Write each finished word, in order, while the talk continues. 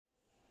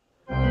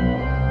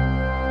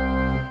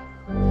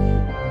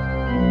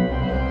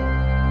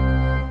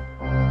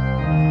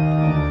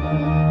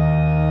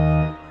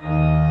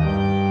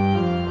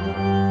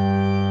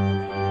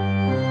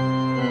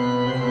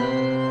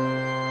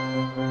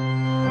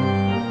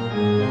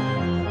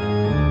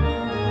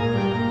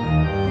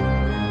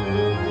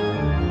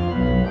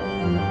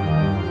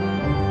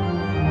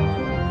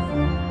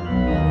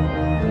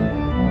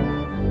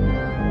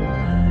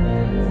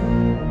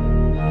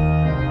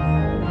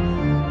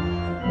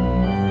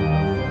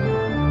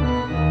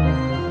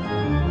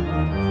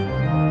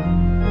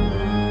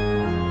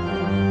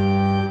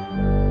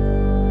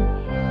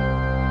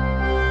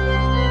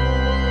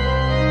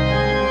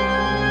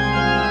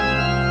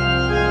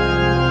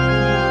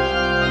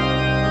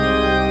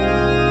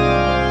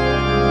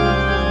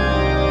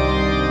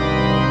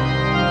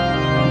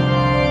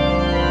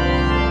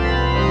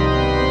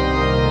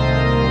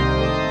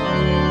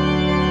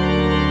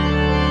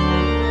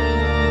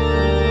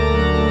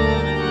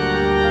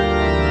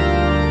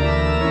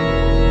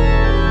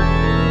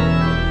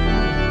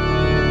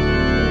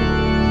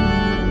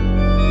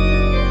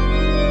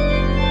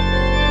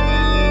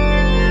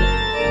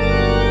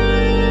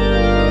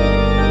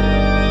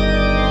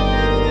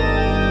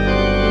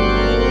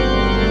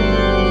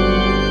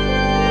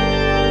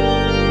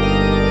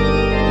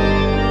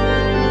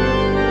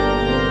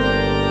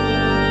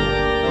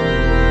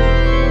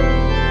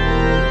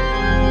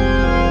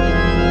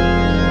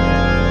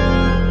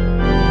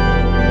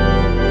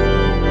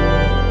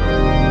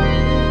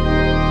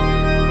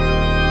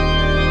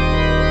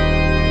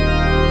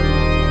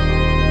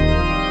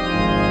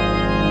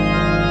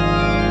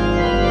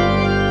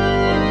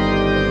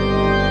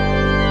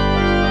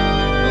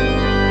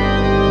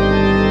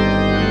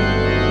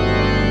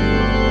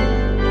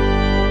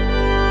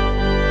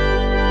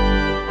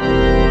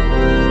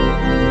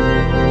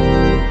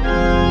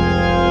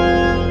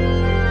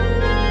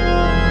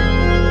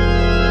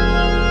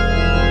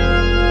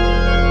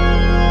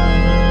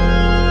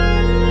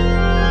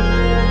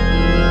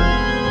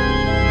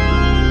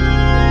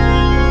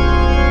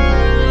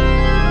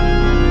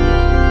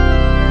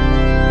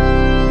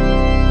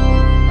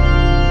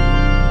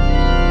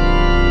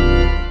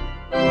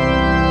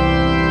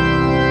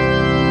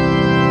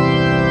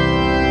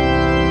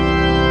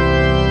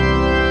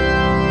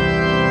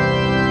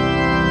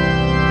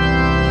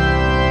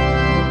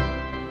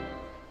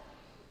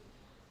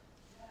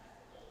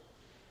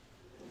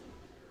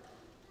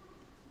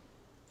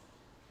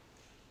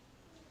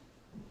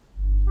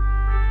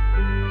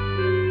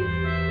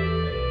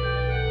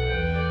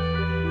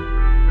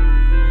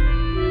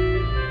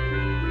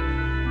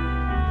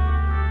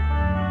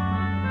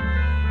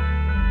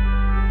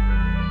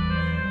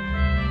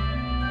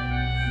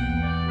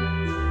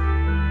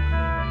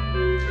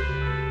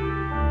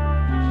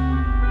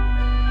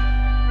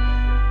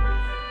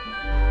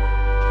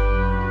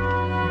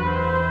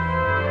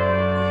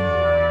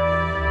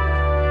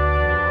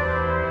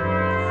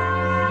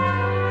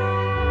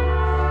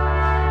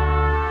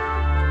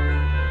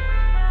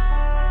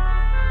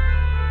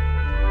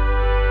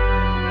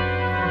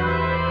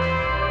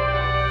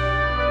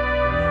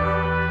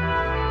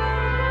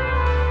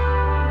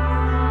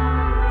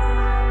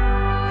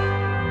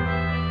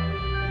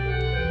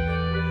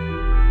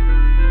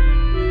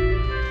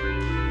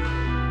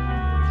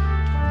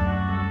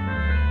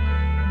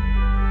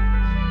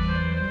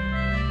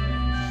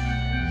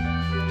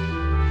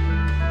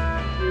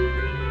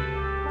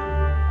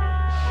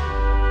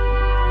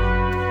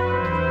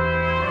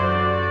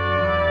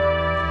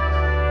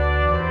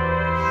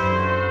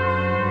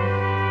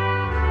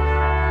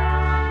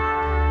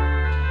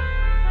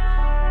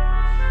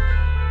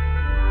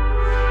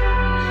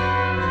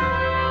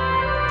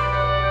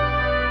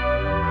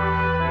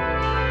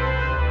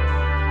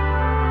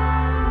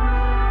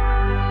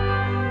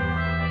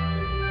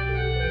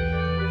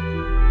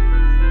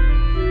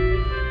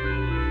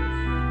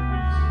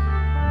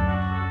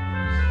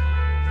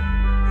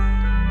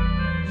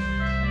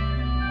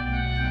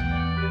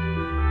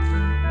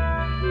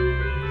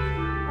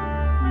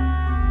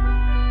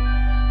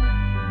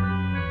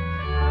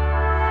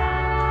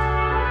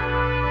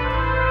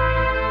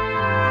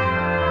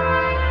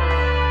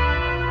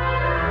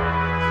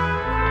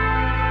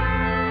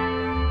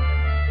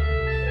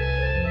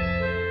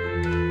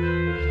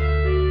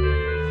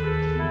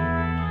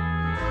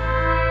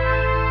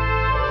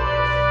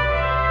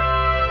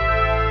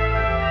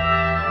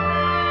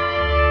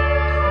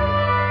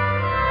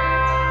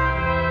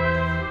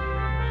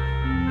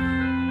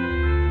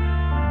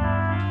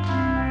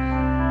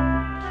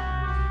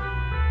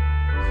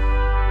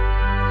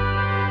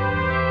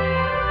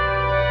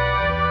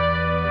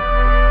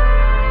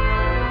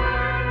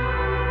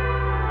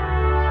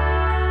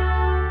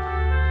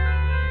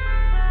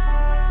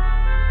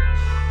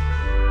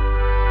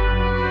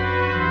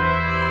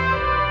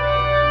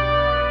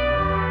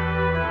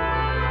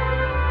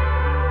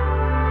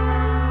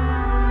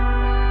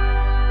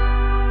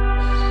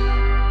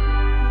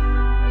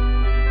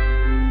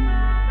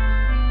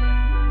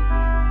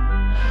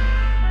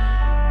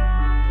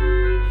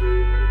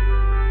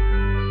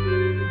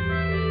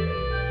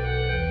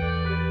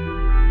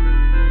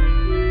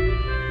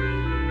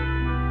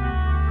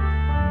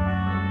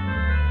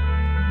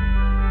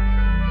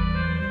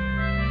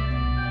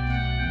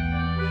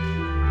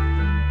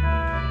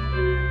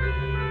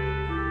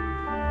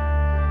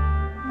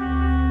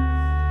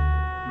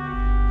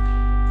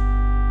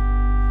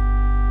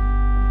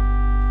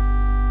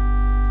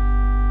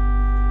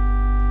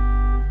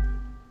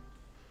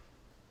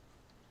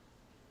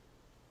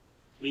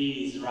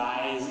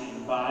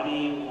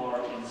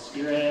heart and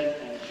spirit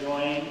and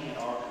join in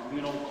our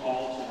communal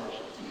call to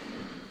worship.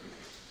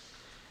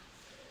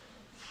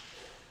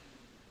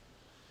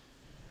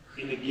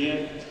 In the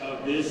gift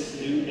of this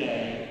new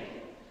day,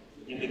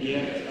 in the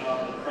gift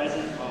of the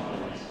present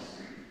moment,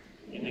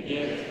 in the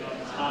gift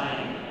of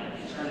time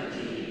and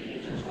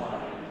eternity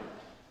intertwined,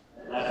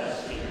 let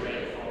us be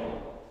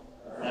grateful,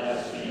 let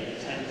us be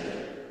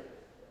attentive,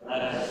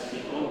 let us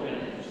be open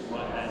to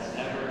what has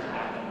never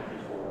happened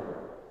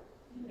before.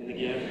 In the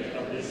gift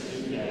of this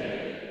new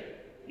day,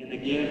 in the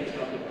gift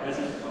of the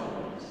present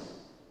moment,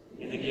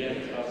 in the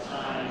gift of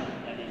time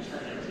and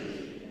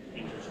eternity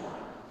intertwined.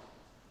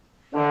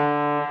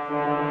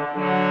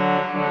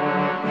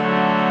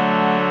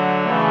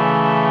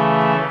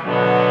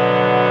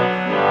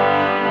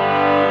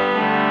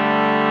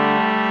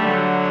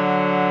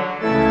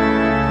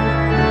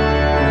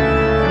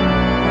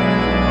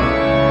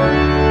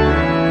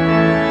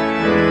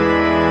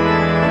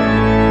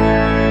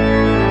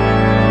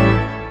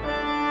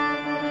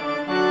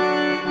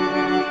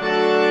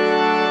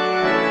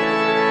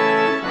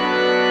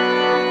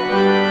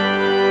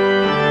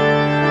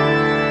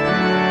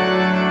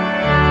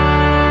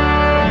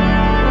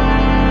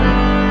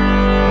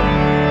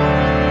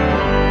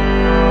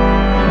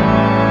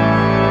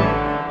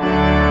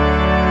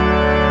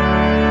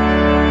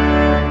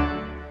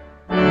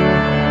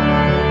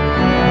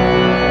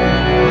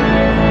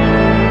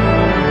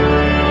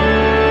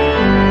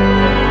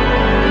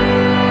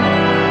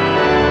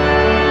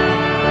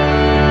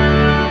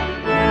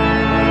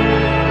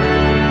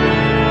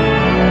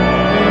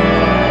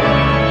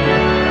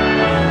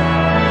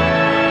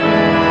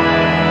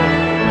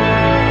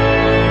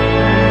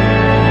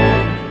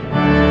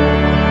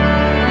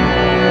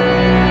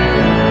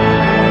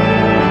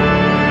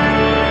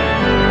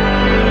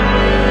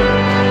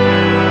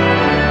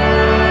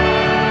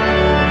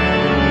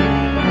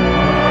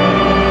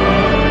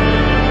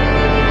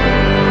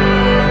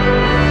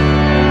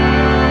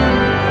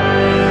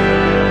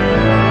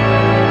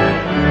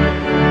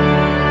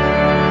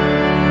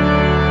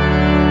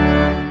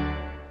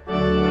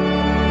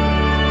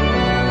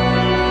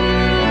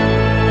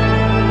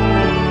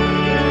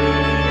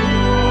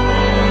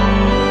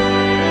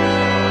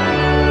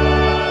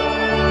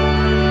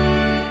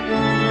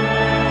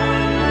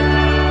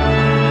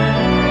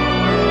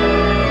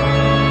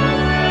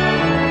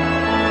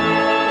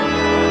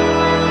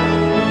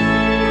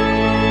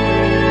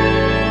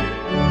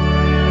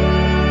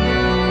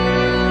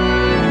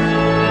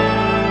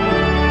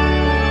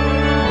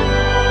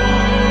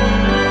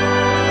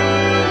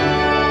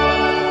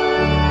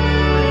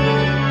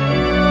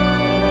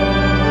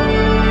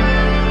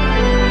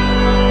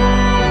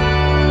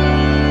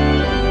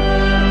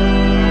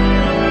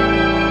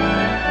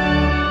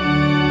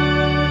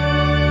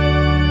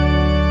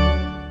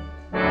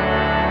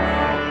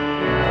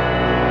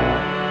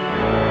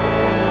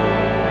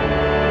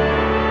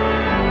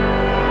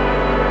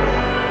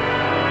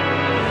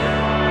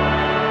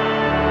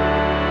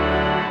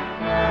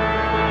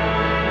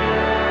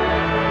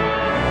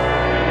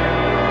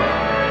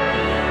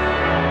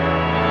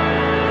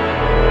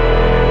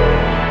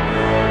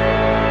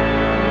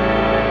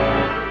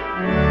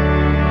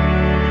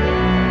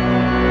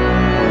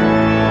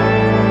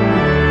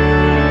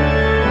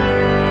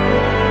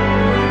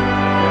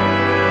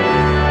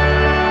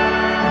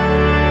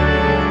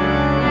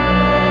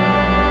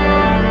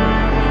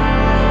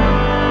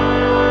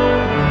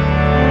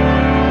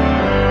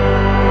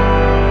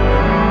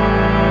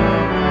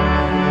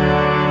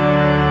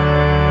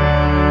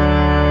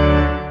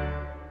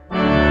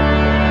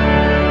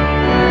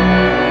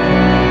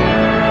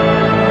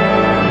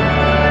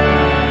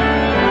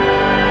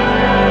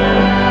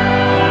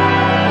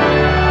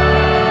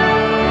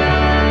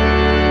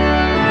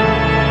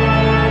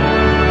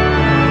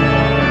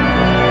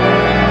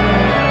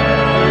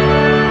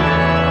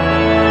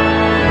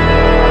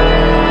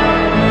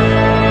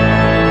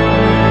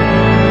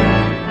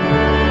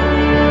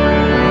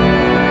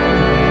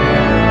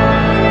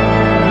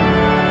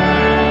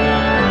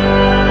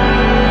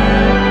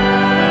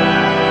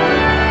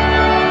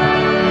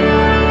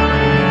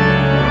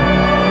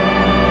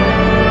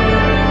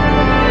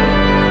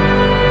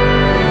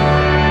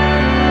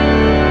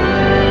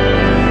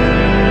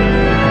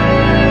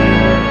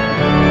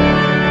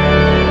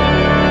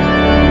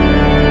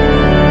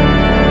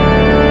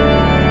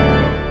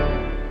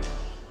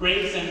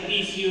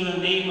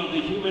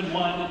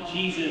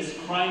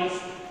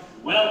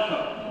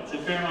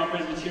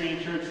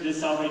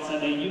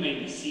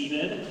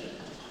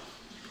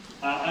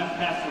 I'm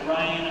Pastor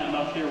Ryan. I'm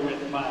up here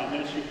with my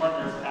ministry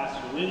partner,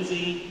 Pastor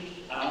Lindsay.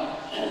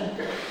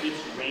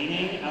 It's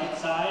raining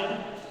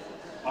outside.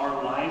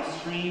 Our live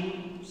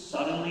stream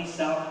suddenly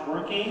stopped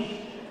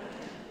working,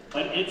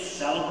 but it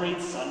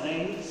celebrates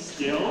Sunday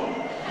still.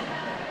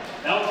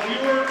 Now, if we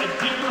were a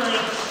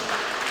different...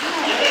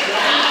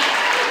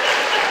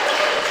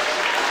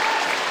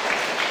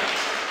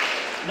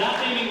 Not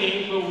naming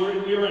names,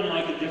 but we were in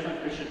like a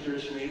different Christian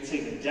tradition. We'd say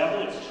the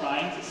devil is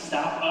trying to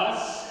stop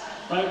us,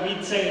 but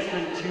we'd say as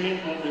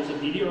Presbyterians, well, there's a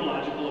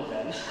meteorological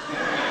event.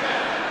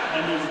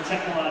 and there's a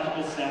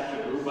technological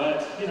snafu,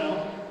 but, you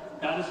know,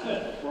 God is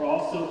good. We're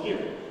all still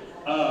here.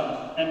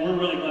 And we're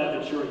really glad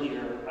that you're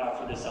here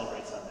for this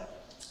Celebrate Sunday.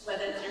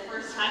 Whether it's your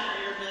first time or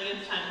your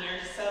millionth time, we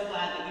are so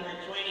glad that you are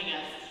joining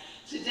us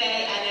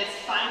today. And it's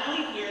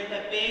finally here.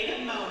 The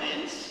big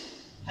moment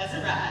has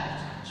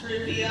arrived to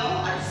reveal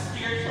our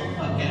spiritual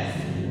focus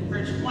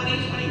for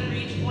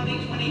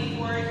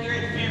 2023-2024 here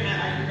at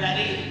Fairmount. Are you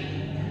ready?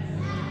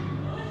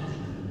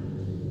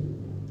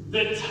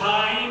 The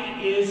time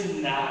is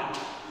now.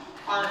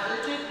 Our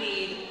urgent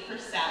need for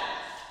Sabbath.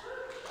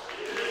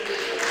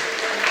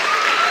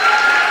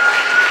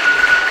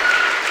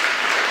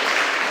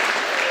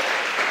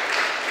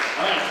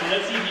 All right, so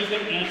let's see if you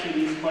can answer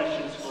these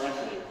questions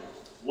correctly.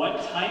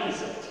 What time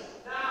is it?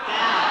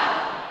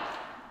 Now.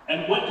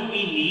 And what do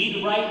we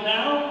need right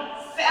now?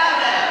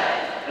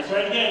 Sabbath. Let's try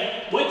it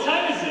again. What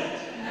time is it?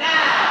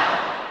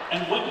 Now.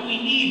 And what do we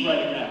need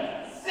right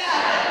now?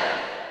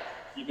 Sabbath.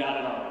 You got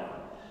it already.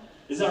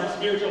 This is our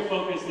spiritual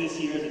focus this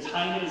year. The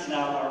time is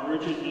now, our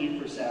urgent need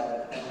for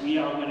Sabbath, and we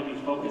are going to be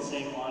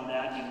focusing on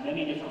that in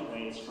many different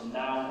ways from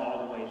now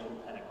all the way through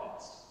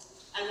Pentecost.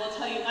 And we'll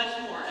tell you much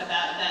more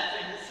about that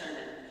during the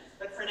sermon.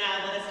 But for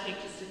now, let us take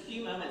just a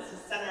few moments to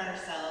center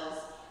ourselves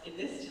in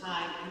this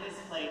time, in this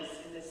place,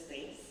 in this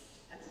space,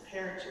 and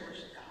prepare to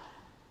worship God.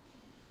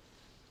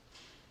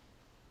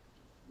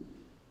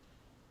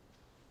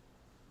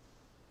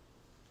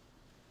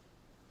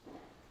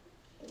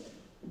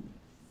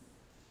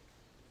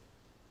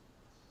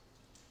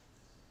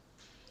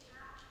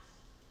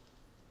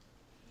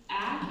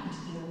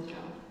 There we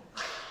go.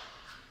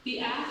 The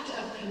act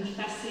of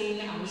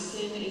confessing our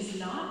sin is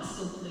not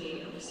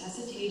simply a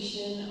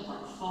resuscitation of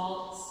our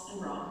faults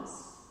and wrongs,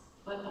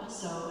 but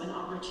also an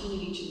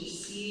opportunity to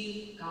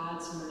receive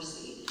God's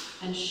mercy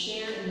and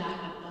share in that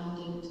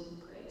abundant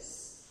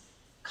grace.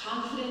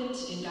 Confident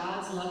in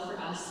God's love for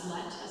us,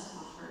 let us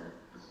offer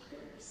our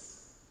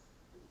prayers.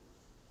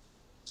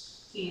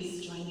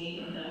 Please join me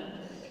in the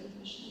prayer of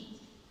confession.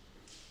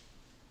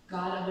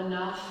 God of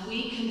enough,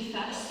 we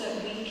confess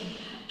that we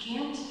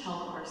can't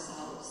help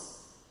ourselves.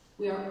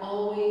 We are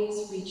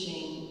always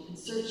reaching and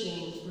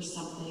searching for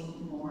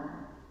something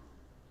more.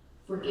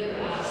 Forgive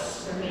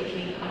us for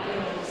making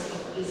idols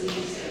of busy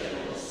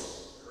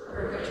schedules,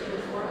 perfect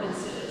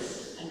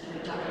performances, and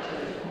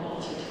productive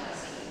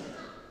multitasking.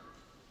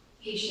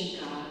 Patient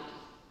God,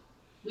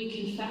 we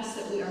confess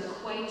that we are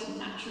quite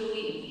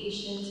naturally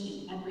impatient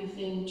in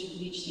everything to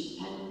reach the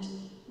end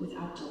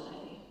without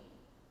delay.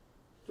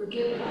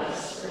 Forgive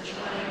us for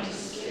trying to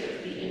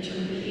skip the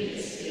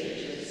intermediate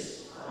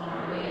stages on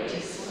our way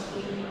to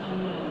something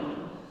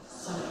unknown,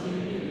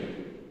 something new.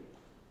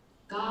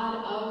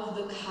 God of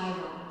the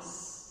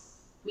Kairos,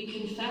 we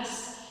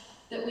confess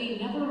that we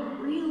never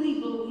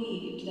really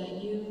believed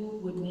that you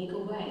would make a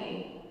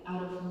way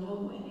out of no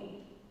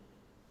way.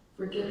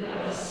 Forgive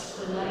us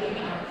for letting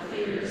our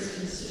fears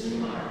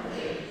consume our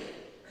faith,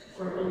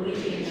 for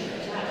believing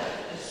that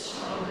death is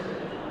stronger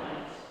than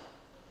life.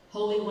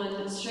 Holy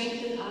One,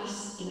 strengthen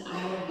us in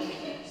our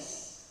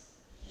weakness.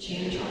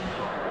 Change our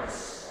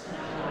hearts and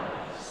our lives.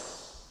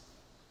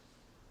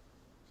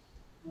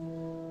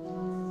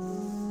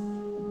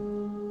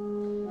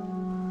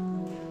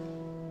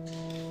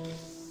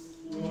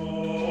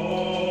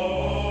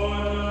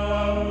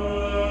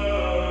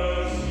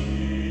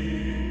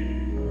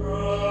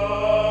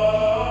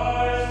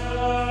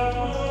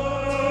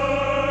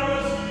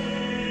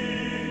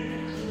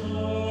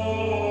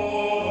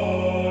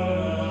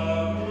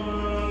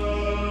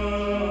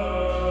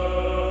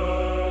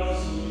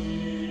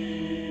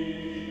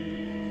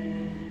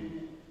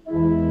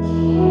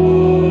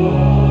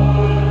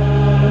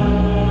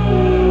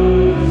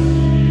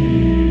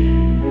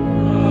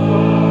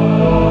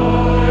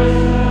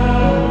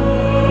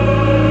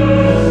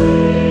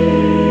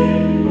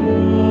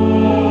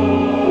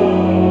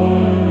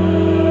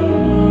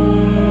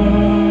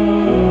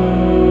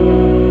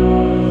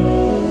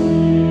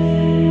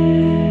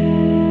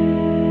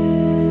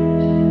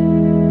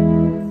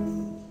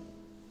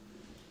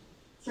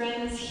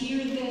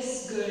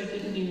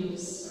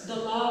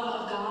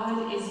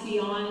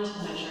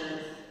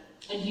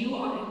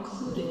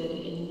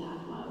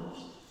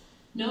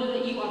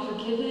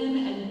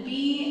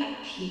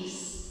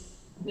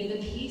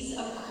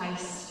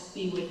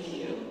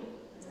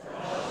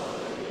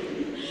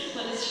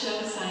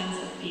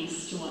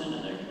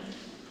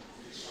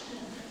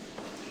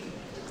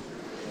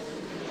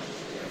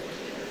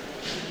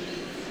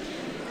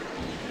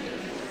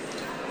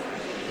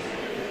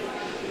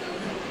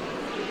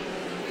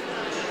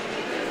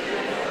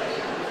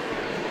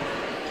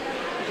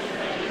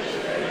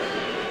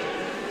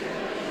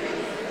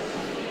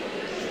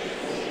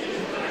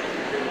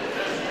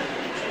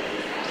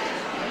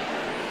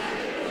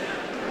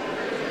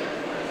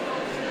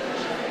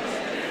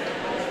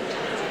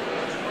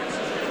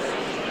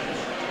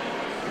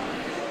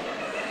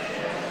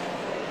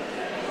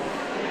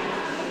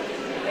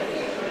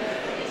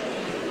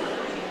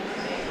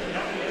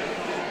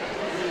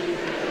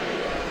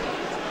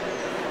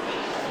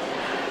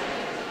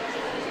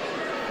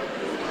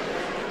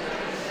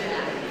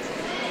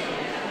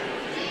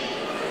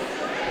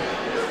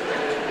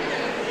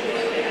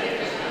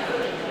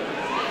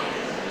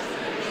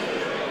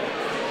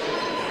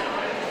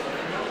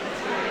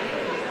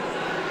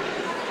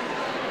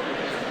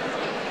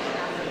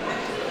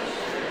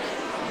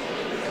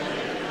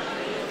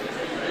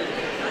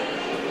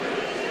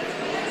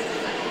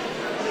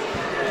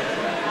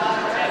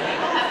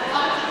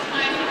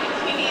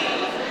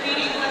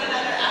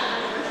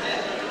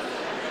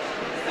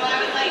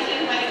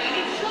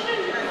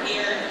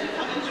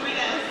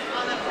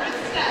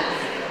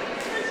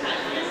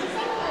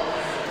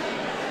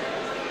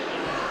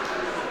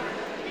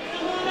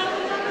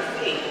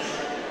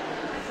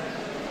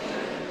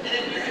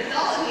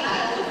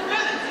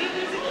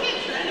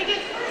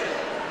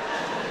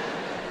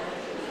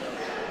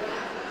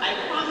 I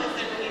promise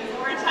there will be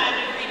more time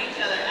to greet each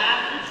other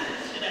after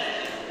church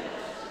today.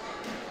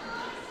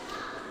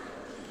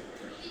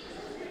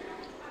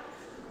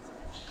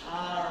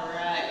 All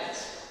right.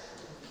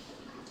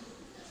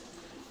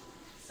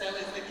 So as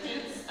the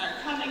kids are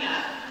coming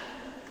up,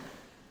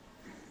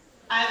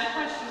 I have a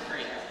question for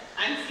you.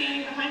 I'm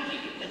standing behind you.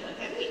 You can look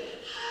at me.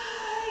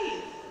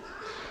 Hi.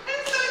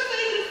 I'm so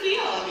excited to see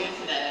all of you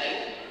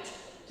today.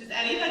 Does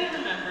anybody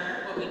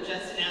remember what we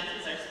just announced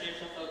as our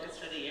spiritual focus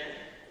for the year?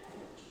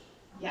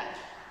 Yeah.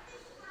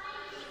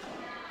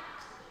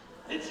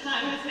 The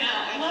time is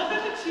now. I love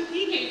that the two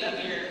PKs up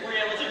here were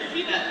able to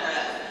repeat that for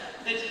us.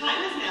 The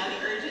time is now,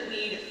 the urgent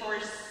need for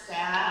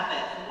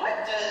Sabbath.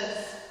 What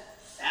does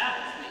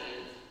Sabbath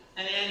mean?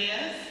 Any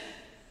ideas?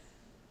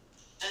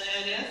 Any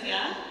ideas?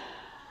 Yeah?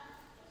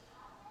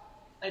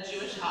 A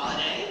Jewish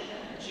holiday.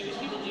 Jewish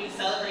people do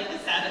celebrate the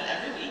Sabbath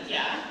every week,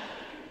 yeah.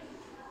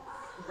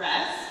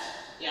 Rest,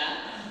 yeah.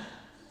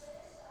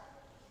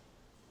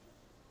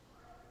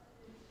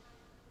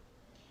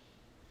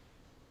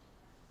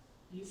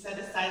 You set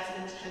aside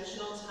some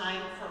intentional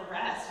time for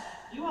rest.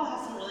 You all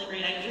have some really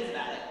great ideas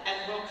about it,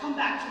 and we'll come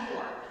back to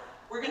more.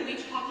 We're going to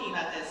be talking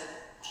about this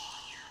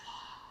all year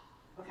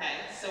long. Okay,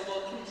 so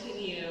we'll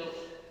continue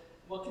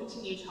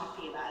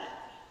talking about it.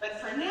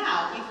 But for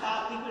now, we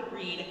thought we would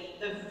read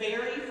the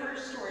very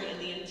first story in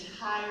the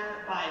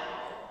entire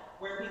Bible,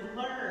 where we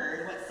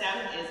learn what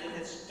Sabbath is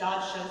because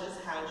God shows us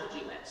how to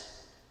do it.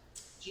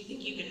 Do you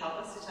think you could help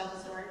us to tell the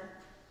story?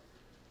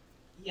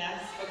 Yes?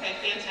 Okay,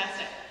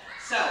 fantastic.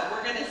 So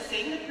we're going to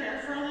sing the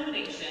prayer for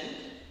illumination,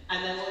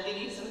 and then we'll give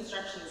you some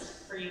instructions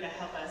for you to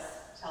help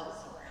us tell the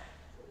story.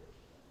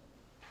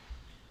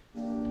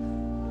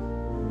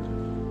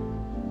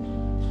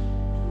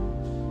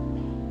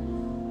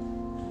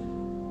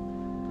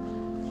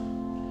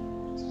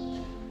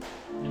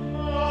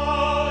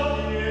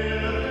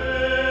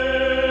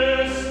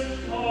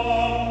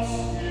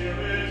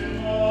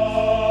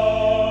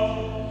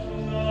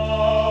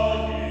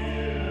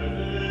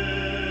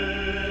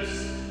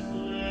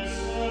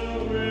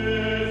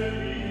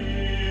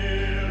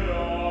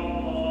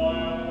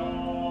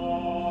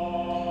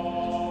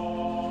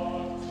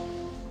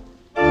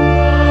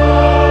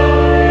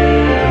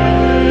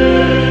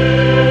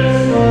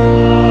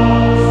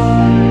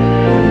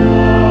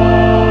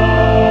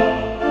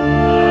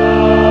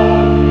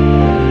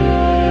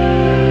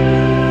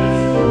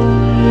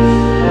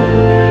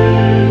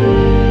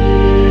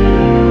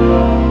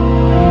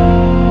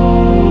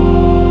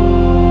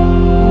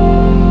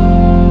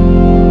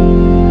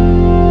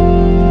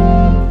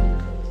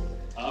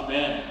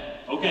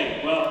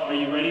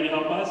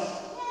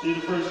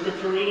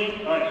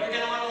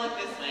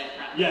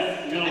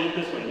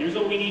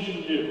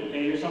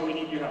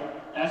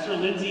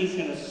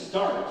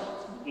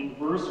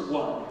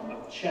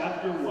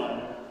 Chapter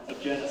 1 of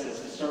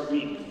Genesis and start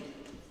reading.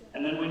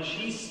 And then when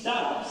she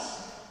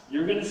stops,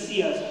 you're going to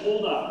see us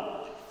hold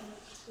up.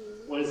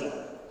 What is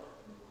that?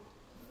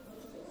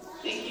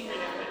 Thank you for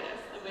doing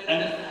this.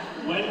 And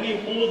when we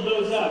hold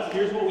those up,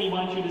 here's what we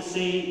want you to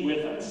say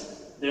with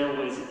us. There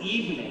was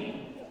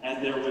evening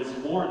and there was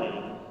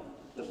morning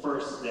the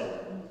first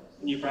day.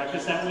 Can you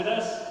practice that with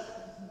us?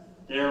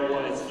 There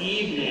was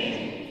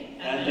evening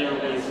and there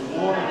was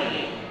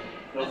morning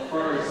the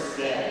first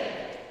day.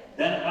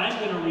 Then I'm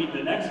going to read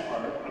the next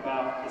part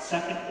about the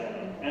second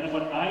day. And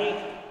when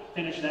I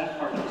finish that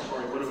part of the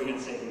story, what are we going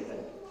to say, do you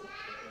think?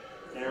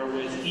 There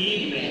was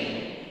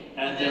evening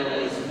and there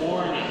was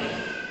morning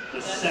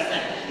the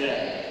second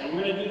day. And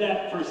we're going to do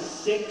that for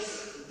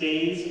 6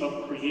 days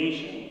of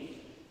creation.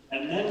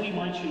 And then we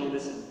want you to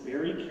listen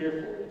very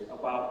carefully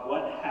about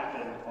what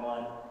happened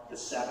on the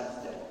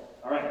seventh day.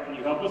 All right, can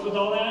you help us with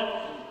all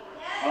that?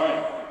 All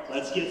right,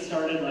 let's get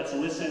started. Let's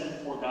listen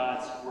for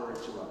God's word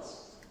to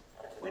us.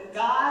 When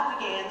God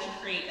began to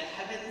create the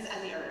heavens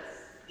and the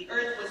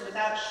earth was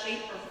without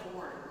shape or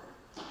form.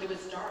 It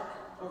was dark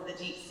over the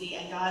deep sea,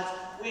 and God's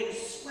wind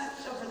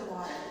swept over the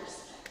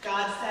waters.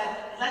 God said,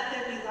 "Let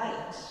there be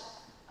light."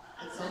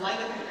 And so light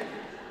appeared.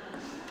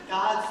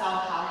 God saw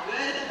how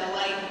good the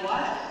light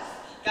was.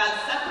 God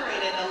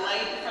separated the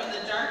light from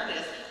the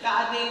darkness.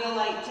 God made the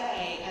light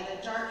day and the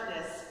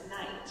darkness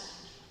night.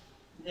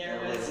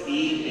 There was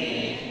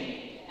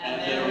evening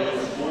and there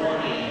was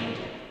morning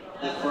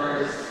the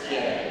first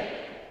day.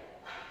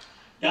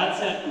 God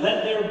said,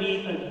 "Let there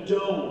be a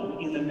dome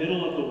in the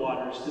middle of the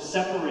waters to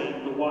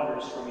separate the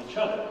waters from each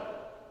other."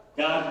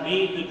 God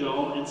made the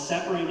dome and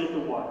separated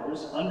the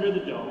waters under the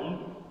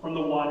dome from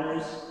the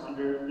waters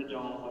under the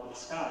dome of the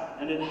sky.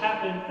 And it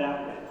happened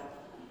that way.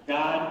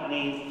 God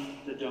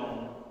named the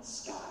dome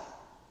sky.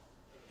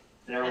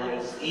 There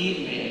was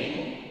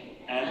evening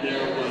and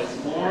there was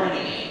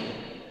morning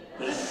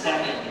the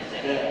second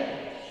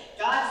day.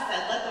 God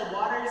said, "Let the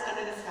waters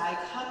under the sky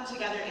come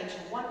together into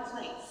one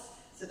place,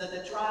 so that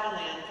the dry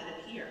land can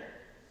appear."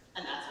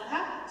 And that's what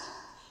happened.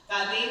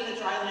 God made the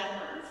dry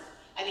land earth,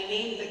 and he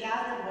named the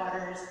gathered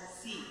waters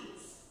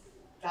seas.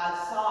 God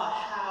saw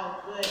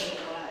how good it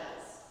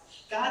was.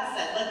 God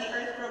said, "Let the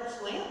earth grow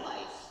plant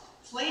life,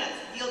 plants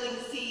yielding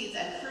seeds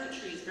and fruit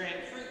trees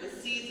bearing fruit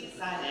with seeds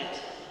inside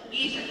it,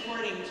 each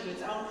according to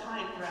its own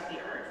kind throughout the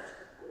earth.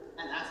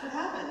 And that's what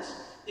happened.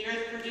 The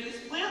earth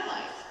produced plant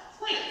life,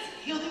 plants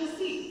yielding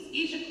seeds,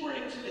 each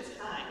according to its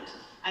kind,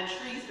 and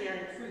trees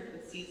bearing fruit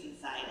with seeds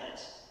inside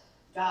it.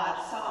 God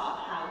saw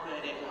how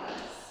good it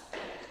was.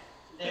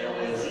 There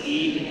was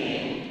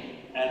evening,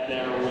 and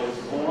there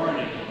was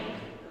morning,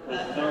 the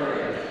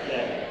third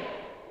day.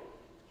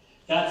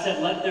 God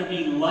said, "Let there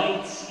be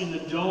lights in the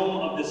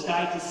dome of the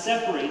sky to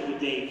separate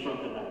the day from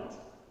the night.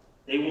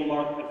 They will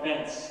mark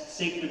events,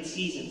 sacred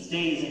seasons,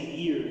 days, and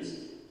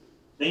years.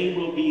 They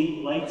will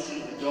be lights in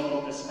the dome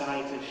of the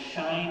sky to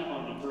shine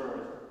on the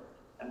earth."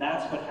 And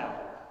that's what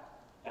happened.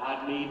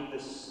 God made the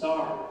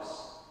stars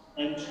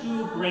and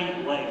two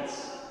great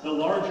lights, the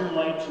larger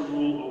light to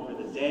rule over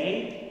the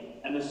day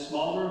and the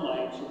smaller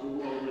light to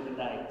rule over the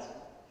night.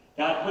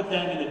 God put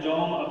them in the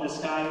dome of the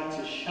sky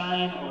to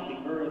shine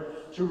on the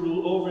earth, to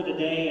rule over the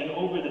day and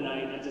over the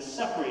night, and to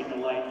separate the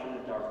light from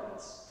the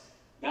darkness.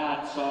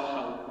 God saw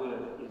how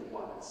good it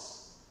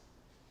was.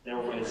 There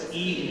was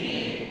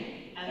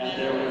evening,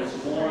 and there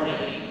was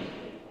morning,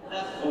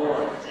 the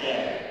fourth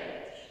day.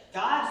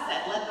 God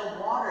said, "Let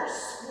the waters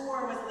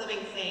swarm with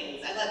living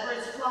things, and let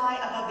birds fly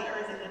above the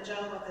earth in the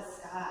dome of the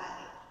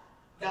sky."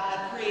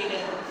 God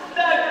created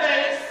the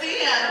great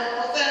sea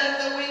animals and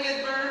the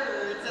winged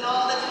birds and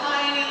all the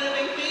tiny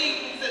living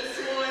things that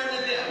swarm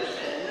in the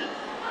ocean,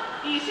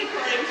 each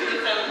according to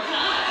its own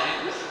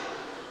kind.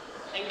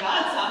 And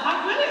God saw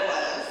how good it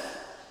was.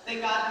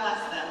 Then God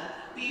blessed them.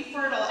 "Be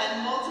fertile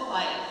and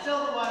multiply and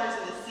fill the waters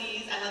of the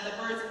seas, and let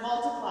the birds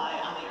multiply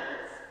on the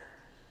earth."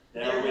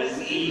 There was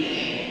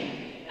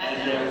evening,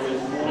 and there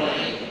was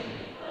morning,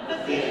 the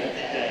fifth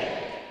day.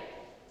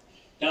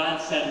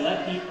 God said,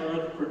 "Let the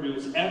earth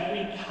produce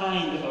every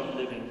kind of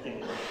living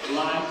thing,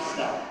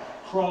 livestock,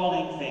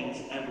 crawling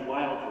things, and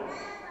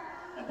wildlife."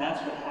 And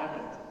that's what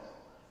happened.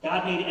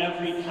 God made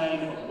every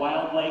kind of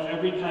wildlife,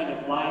 every kind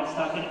of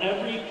livestock, and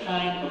every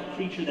kind of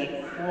creature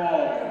that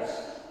crawls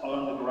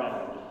on the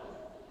ground.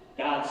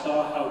 God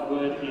saw how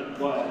good it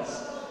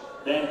was.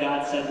 Then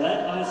God said, "Let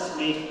us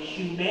make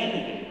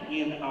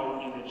humanity in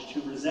our image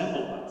to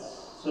resemble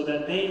us, so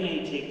that they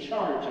may take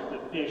charge of the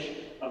fish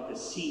of the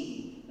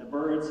sea, the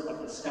birds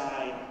of the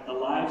sky, the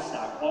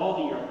livestock,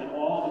 all the earth, and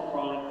all the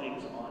crawling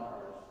things on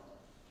earth."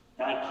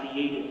 God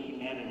created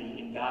humanity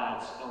in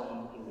God's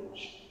own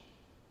image.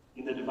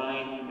 In the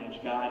divine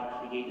image, God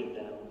created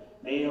them.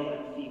 Male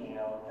and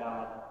female,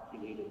 God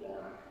created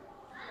them.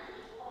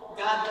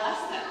 God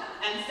blessed them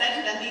and said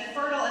to them, "Be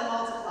fertile and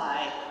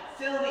multiply,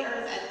 fill the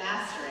earth and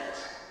master it.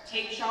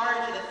 Take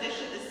charge of the fish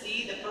of the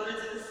sea, the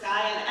birds of the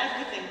sky, and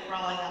everything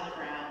crawling on the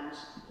ground."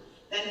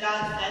 Then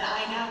God said,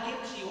 "I now give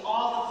to you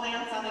all the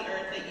plants on the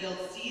earth that yield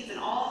seeds, and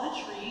all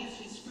the trees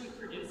whose fruit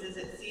produces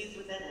its seeds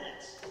within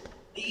it.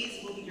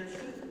 These will be your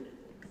food.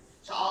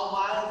 To all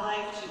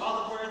wildlife, to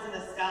all the birds in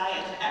the sky,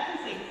 and to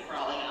everything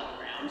crawling on the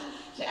ground,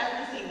 to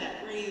everything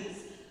that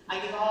breathes, I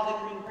give all the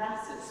green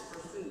grasses for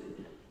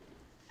food."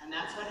 And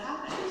that's what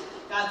happened.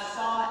 God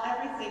saw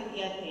everything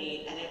he had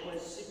made, and it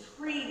was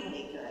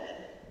supremely good.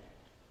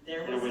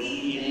 There was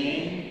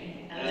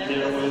evening, and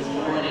there was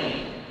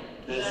morning,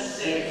 the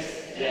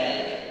sixth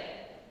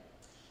day.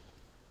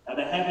 Now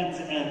the heavens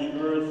and the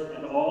earth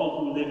and all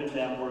who live in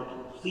them were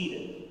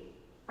completed.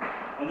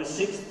 On the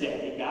sixth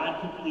day,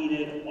 God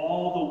completed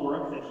all the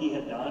work that he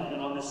had done,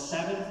 and on the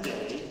seventh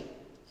day,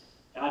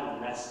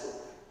 God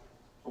rested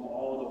from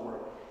all the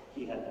work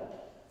he had done.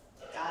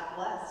 God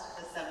blessed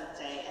the seventh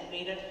day and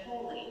made it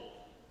holy,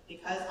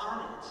 because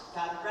on it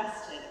God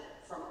rested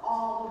from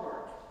all the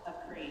work of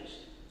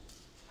creation.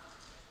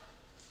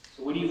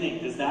 So what do you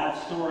think? Does that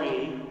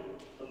story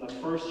from the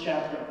first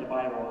chapter of the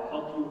Bible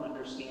help you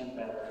understand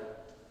better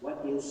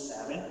what is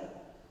Sabbath?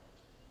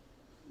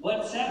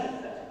 What's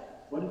Sabbath then?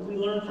 What did we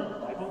learn from it,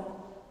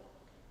 Michael?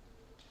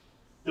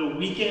 The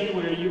weekend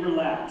where you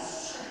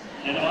relax.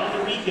 And on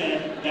the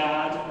weekend,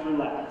 God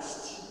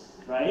relaxed.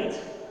 Right?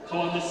 So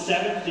on the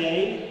seventh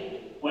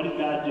day, what did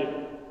God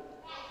do?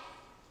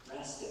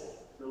 Rested.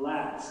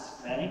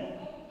 Relaxed. Okay?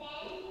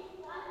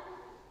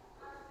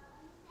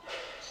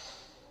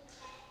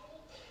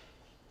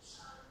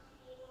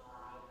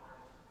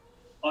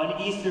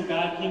 On Easter,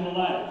 God came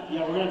alive.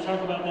 Yeah, we're going to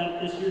talk about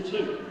that this year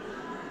too.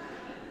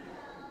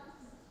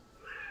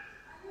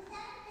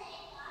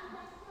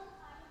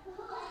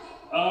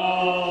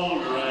 All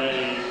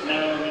right.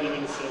 Now we're getting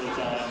into silly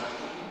time.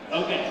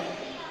 Okay.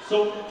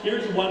 So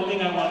here's one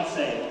thing I want to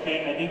say.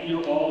 Okay, I think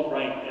you're all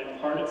right that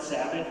part of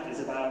Sabbath is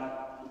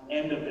about the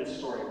end of this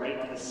story, right?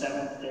 On the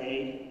seventh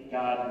day,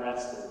 God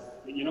rested.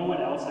 But you know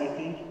what else I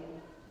think?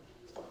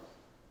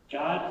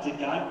 Did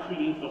God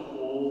create the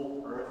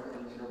whole earth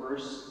and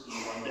universe in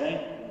one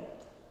day?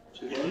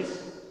 2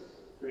 days?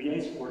 3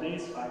 days? 4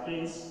 days? 5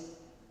 days?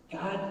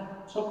 God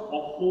took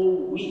a whole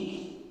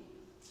week.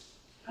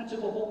 God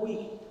took a whole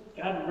week.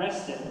 God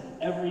rested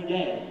every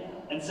day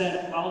and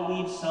said, "I'll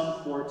leave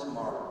some for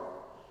tomorrow."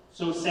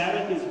 So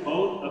Sabbath is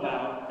both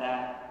about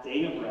that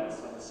day of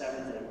rest on the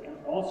seventh day and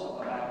also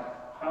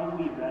about how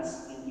we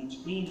rest in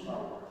between our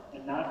work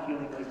and not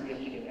feeling like we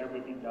have to get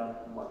everything done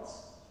at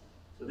once.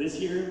 So this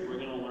year, we're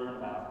going to learn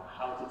about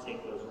how to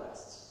take those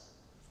rests.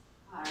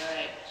 All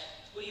right.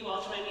 Will you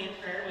all join me in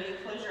prayer? Will you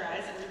close your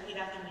eyes and repeat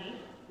after me?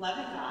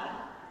 Loving God,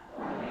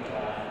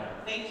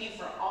 thank you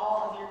for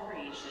all of your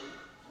creation.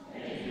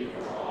 Thank you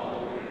for all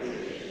of your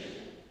creation.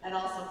 And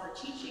also for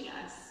teaching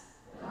us.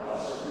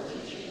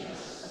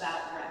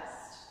 About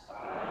rest.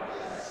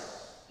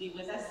 Be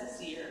with us this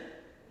year.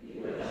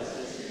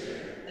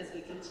 As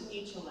we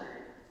continue to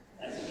learn.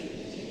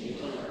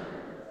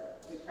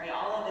 We pray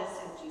all of this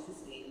in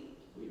Jesus' name.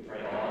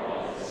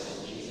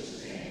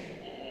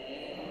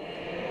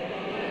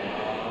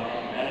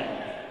 Amen.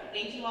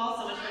 Thank you all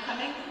so much for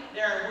coming.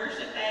 There are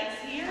worship bags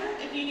here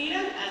if you need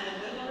them, and the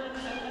wiggle room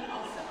is open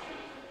also.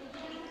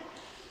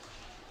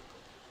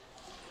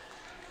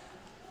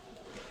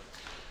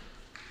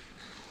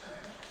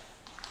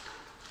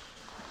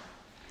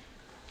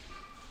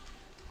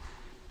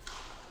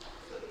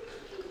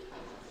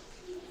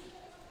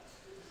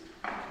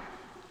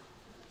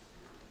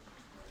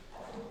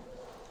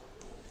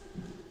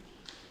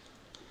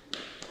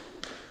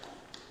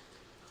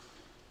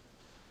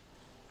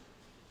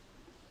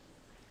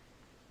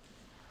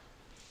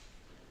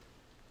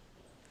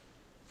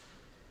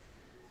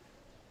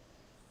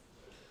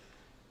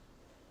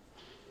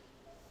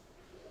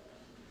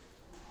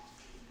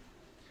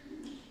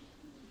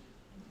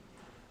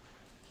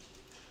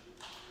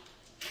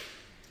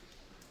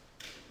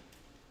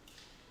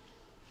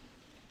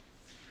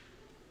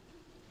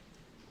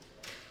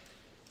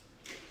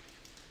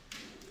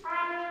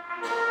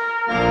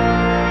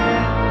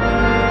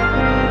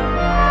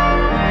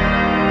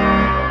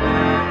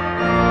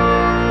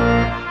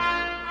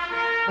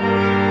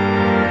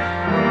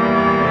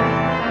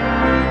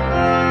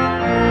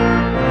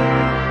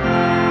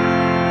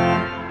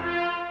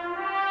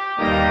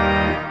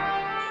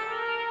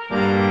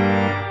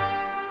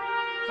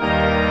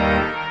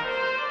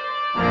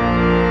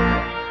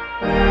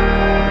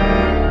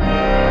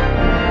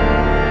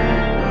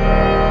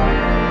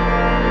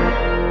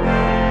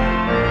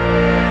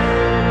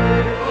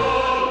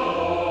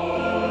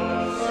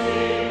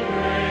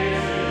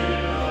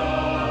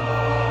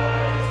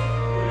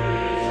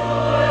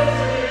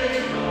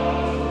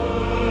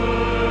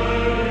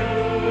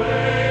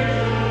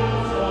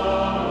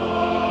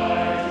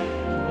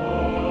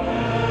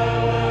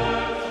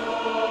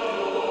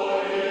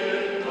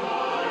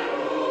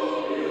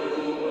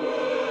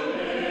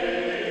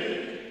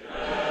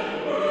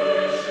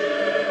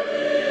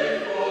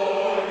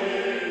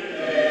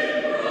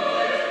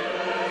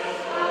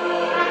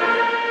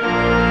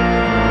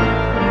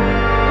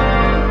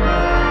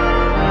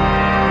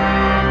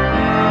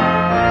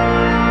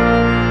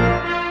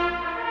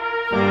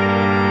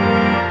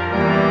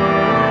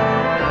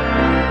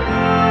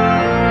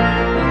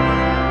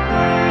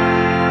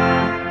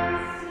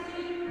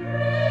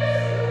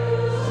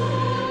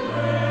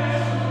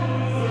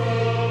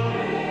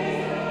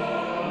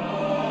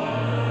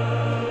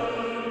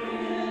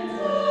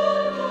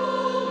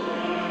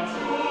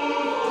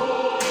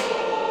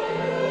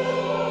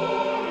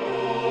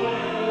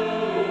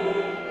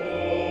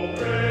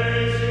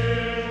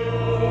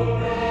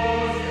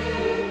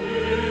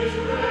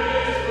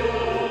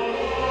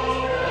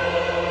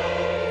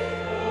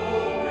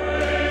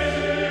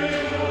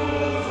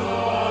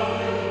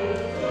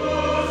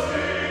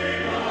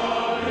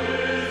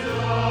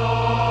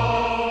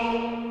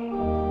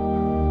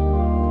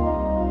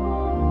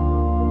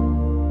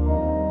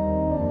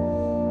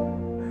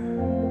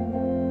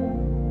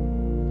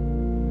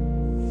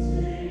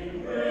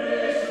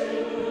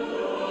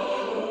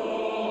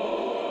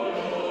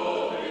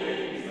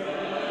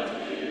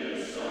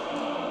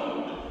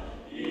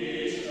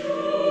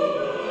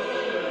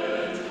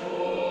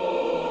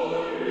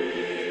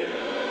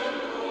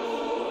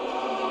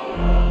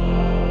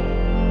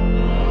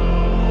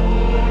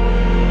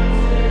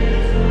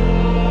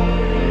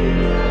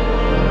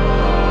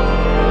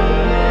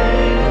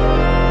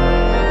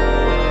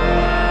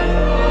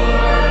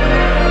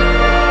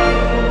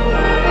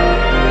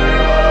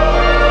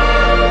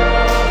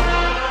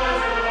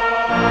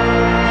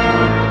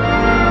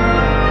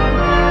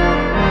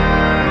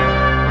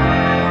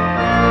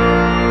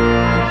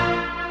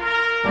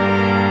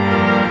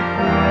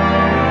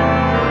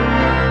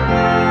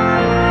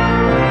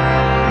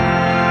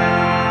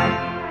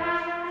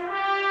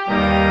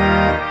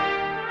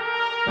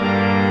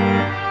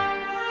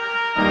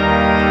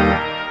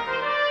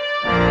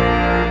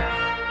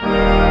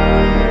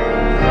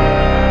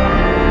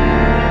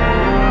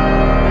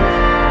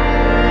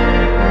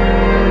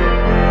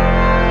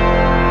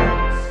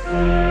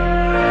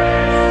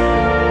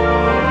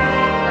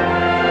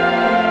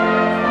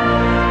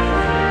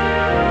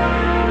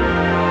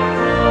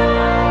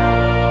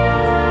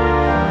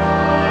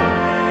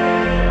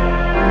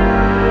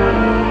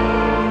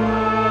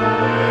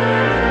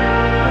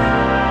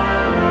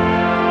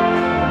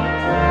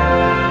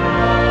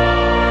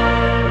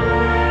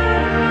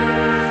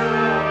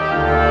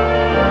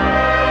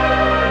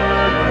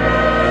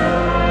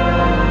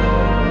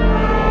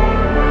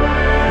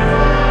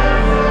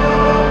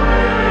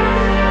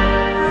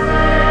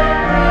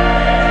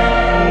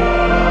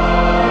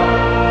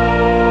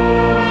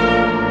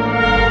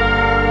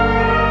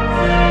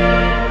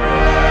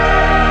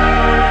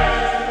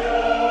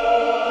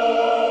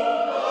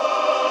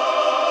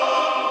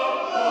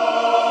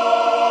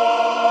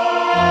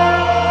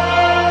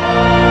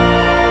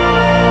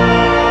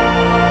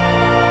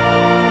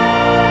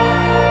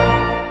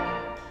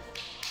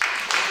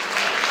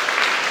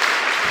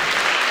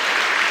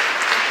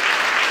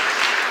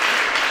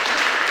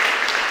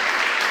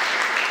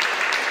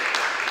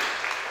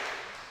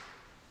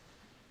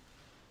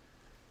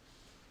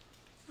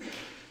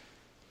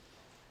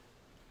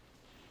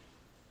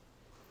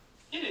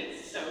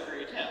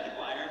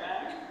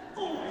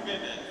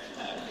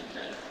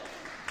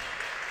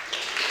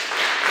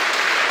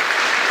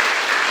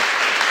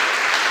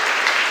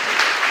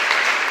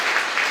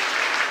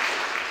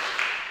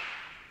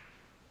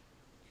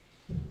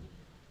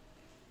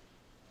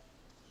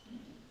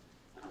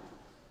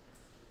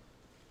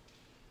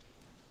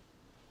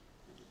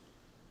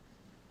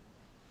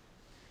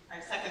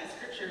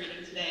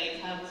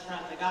 comes from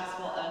the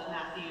Gospel of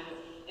Matthew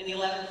in the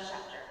 11th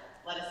chapter.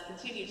 Let us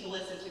continue to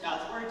listen to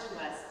God's word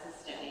to us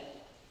this day.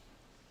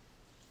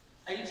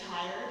 Are you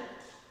tired,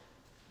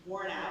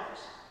 worn out,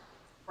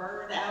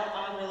 burned out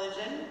on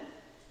religion?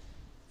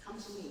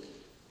 Come to me.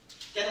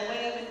 Get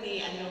away with me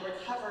and you'll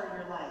recover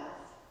your life.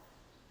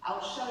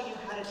 I'll show you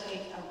how to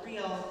take a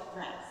real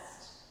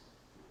rest.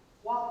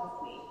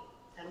 Walk with me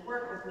and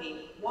work with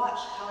me. Watch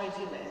how I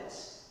do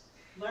it.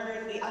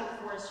 Learn the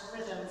unforced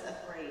rhythms of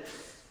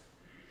grace.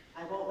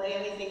 I won't lay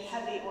anything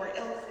heavy or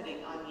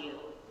ill-fitting on you.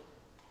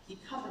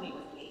 Keep company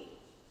with me,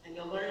 and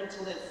you'll learn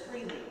to live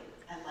freely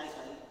and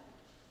lightly.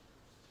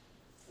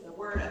 For the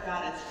word of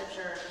God in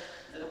Scripture,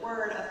 for the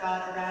word of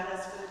God around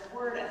us, for the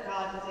word of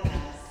God within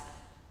us.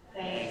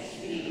 Thanks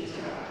be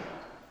to God.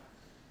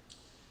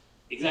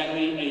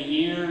 Exactly a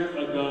year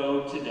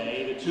ago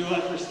today, the two of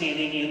us were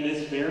standing in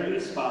this very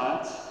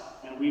spot,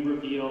 and we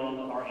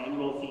revealed our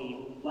annual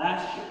theme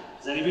last year.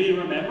 Does anybody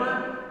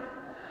remember?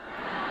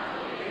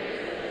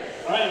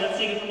 All right, let's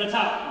take it from the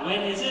top.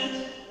 When is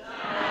it?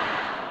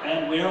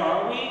 And where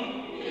are we?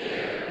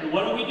 Here. And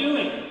what are we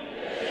doing?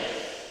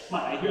 Come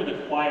on, I hear the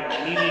choir.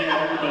 I need to hear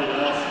everybody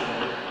else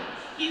here.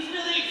 He's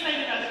really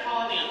excited about the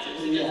call and answers,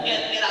 so just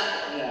get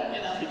up.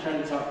 Yeah, he's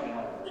trying to talk me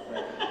out of it.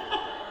 But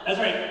that's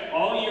right.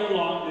 All year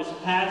long, this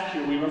past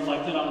year, we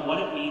reflected on what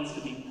it means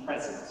to be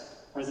present.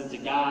 Present to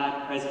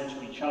God, present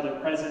to each other,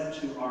 present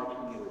to our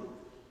community.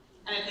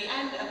 And at the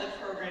end of the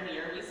program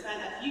year, we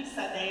spent a few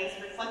Sundays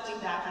reflecting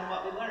back on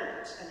what we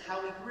learned and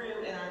how we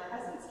grew in our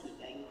presence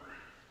keeping.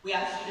 We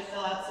asked you to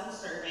fill out some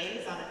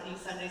surveys on a few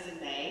Sundays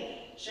in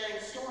May, sharing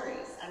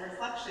stories and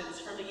reflections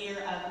from a year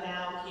of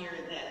Now, Hear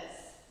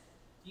This.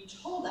 You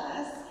told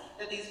us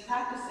that these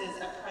practices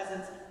of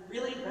presence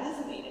really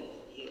resonated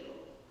with you.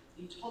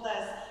 You told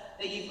us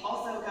that you've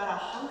also got a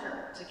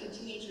hunger to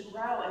continue to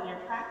grow in your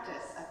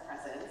practice of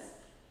presence.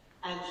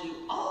 And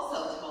you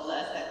also told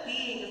us that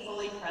being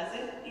fully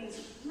present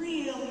is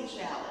really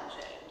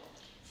challenging.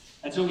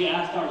 And so we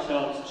asked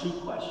ourselves two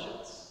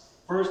questions.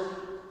 First,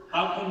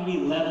 how can we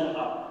level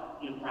up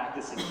in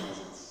practicing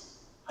presence?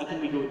 How can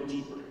we go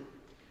deeper?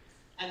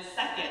 And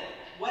second,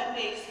 what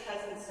makes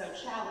presence so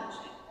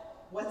challenging?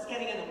 What's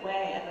getting in the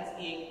way of us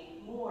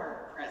being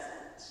more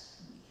present?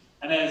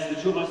 And as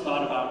the two of us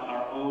thought about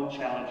our own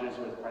challenges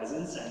with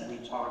presence, and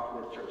we talked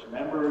with church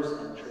members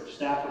and church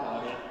staff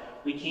about it,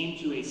 we came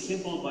to a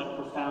simple but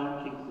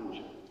profound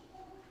conclusion.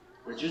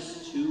 We're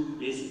just too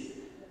busy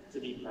to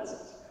be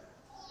present.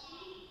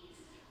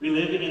 We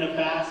live in a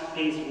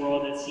fast-paced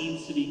world that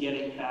seems to be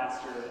getting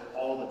faster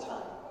all the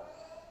time.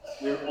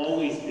 We're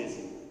always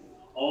busy,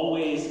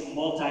 always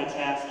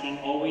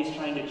multitasking, always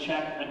trying to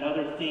check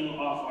another thing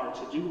off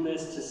our to-do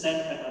list, to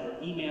send another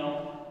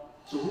email.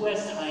 So who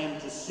has time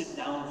to sit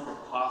down for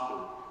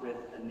coffee with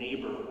a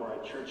neighbor or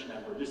a church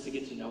member just to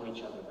get to know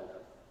each other better?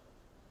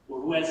 Or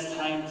who has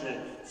time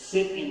to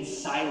sit in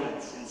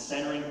silence in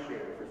centering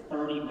prayer for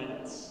 30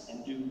 minutes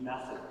and do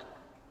nothing?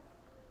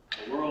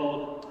 The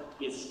world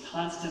is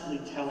constantly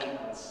telling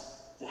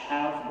us to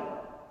have more,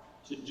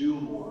 to do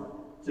more,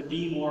 to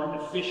be more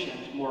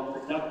efficient, more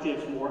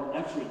productive, more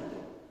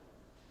everything.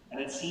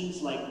 And it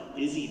seems like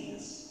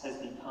busyness has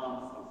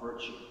become a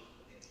virtue.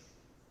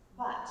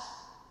 But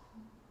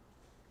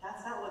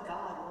that's not what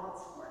God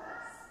wants for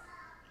us.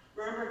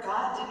 Remember,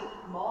 God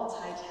didn't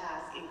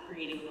multitask in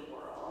creating the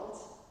world.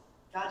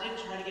 God didn't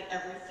try to get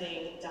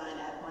everything done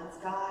at once.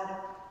 God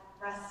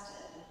rested.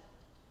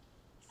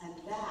 And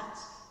that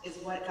is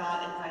what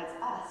God invites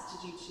us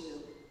to do too.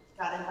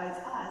 God invites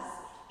us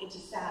into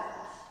Sabbath.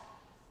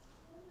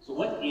 So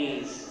what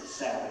is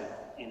Sabbath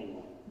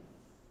anyway?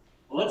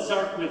 Well, let's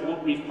start with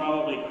what we've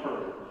probably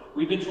heard.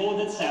 We've been told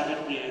that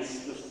Sabbath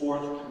is the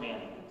fourth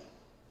commandment.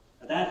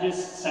 Now, that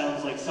just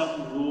sounds like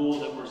some rule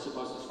that we're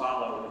supposed to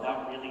follow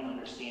without really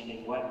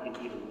understanding what it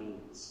even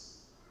means.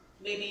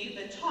 Maybe you've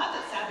been taught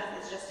that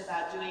Sabbath is just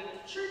about doing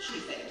churchy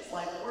things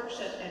like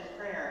worship and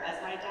prayer. As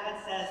my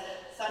dad says,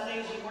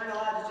 Sundays you weren't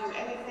allowed to do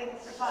anything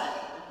for fun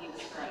when he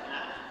was growing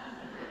up.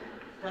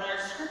 But our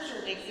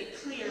scripture makes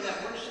it clear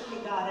that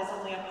worshiping God is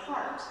only a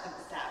part of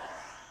the Sabbath.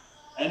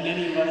 And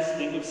many of us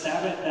think of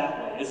Sabbath that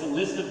way, as a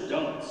list of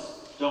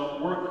don'ts.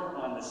 Don't work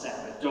on the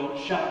Sabbath. Don't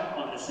shop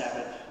on the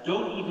Sabbath.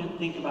 Don't even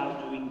think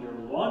about doing your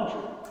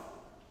laundry.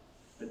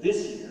 But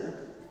this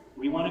year,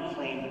 we want to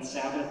claim that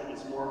Sabbath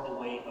is more a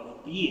way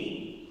of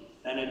being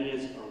than it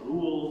is a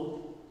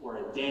rule or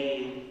a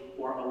day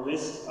or a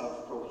list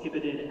of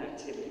prohibited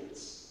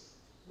activities.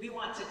 We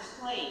want to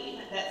claim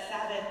that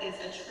Sabbath is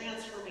a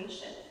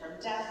transformation from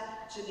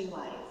death to new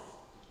life.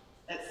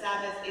 That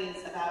Sabbath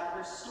is about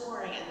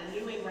restoring and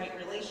renewing right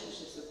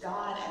relationships with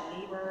God and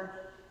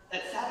neighbor.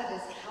 That Sabbath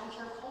is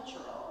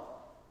countercultural.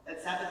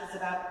 That Sabbath is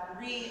about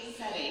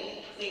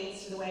resetting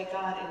things to the way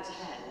God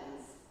intends.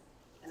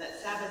 And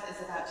that Sabbath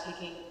is about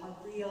taking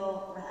a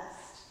real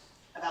rest,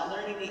 about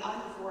learning the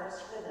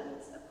unforced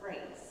rhythms of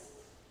grace.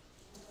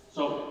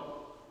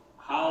 So,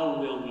 how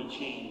will we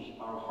change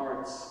our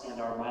hearts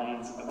and our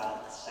minds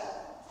about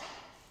Sabbath?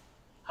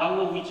 How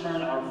will we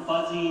turn our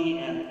fuzzy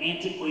and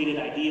antiquated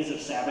ideas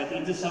of Sabbath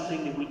into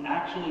something that we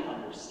actually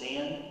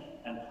understand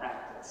and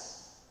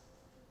practice?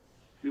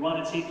 We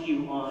want to take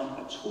you on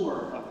a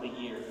tour of the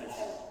year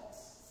ahead.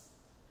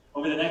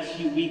 Over the next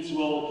few weeks,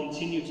 we'll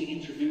continue to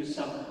introduce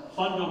some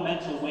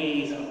fundamental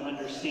ways of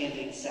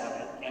understanding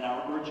Sabbath and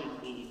our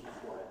urgent need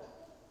for it.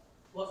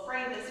 We'll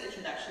frame this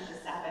introduction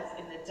to Sabbath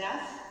in the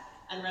death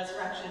and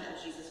resurrection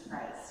of Jesus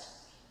Christ.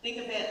 Think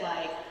of it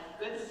like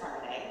Good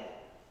Friday,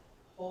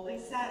 Holy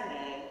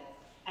Saturday,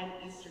 and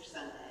Easter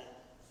Sunday.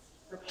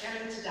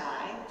 Preparing to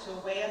die to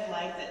a way of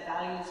life that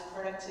values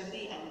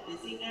productivity and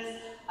busyness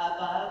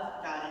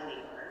above God and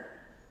neighbor.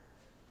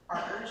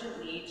 Our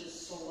urgent need to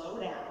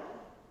slow down,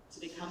 to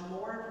become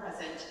more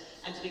present,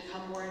 and to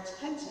become more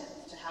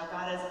attentive to how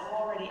God has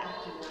already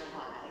acted in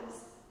our lives.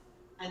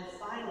 And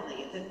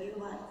finally, the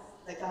new life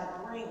that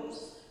God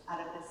brings out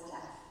of this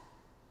death.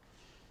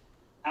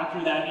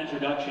 After that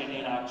introduction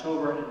in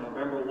October and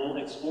November, we'll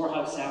explore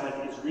how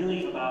Sabbath is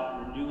really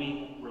about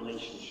renewing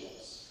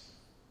relationships.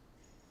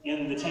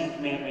 In the Ten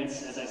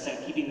Commandments, as I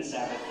said, keeping the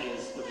Sabbath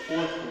is the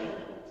fourth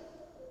commandment.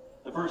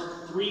 The first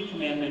three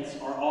commandments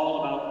are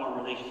all about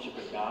our relationship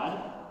with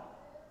God.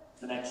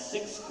 The next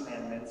 6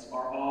 commandments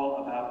are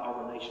all about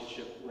our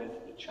relationship with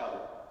each other.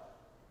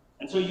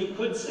 And so you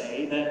could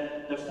say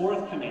that the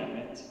fourth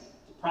commandment,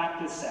 to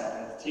practice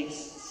Sabbath, takes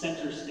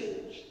center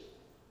stage.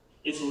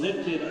 It's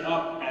lifted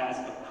up as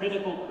a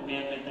critical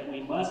commandment that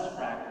we must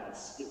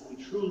practice if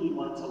we truly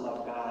want to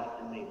love God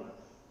and neighbor.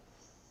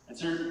 And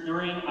so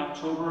during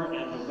October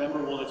and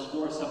November, we'll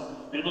explore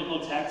some biblical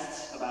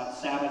texts about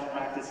Sabbath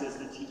practices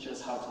that teach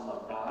us how to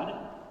love God.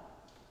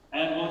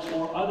 And we'll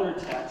explore other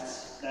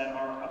texts that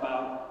are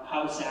about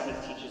how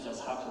Sabbath teaches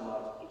us how to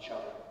love each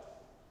other.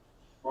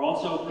 We're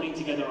also putting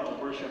together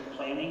a worship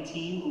planning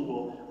team who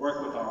will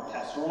work with our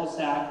pastoral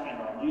staff and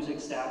our music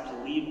staff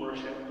to lead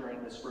worship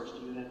during this first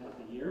unit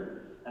of the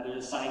year. And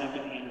there's a sign up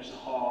in Anderson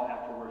Hall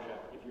after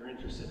worship if you're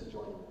interested in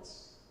joining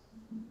us.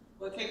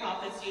 We'll kick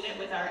off this unit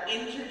with our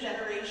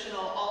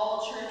intergenerational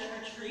all-church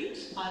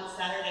retreat on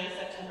Saturday,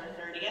 September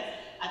 30th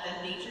at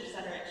the Nature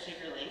Center at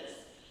Shaker Lakes.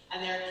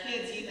 And their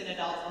kids, youth, and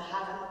adults will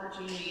have an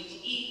opportunity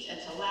to eat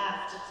and to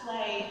laugh, to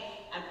play,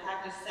 and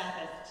practice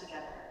Sabbath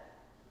together.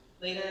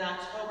 Later in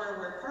October,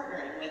 we're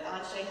partnering with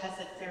Anshe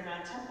Hesed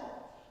Fairmount Temple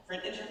for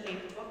an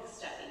interfaith book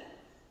study.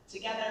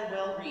 Together,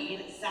 we'll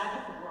read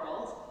Sabbath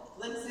World,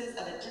 Glimpses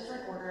of a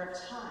Different Order of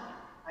Time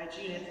by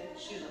Judith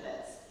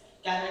Shulevitz,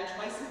 gathering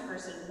twice in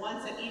person,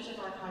 once at each of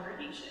our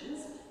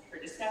congregations for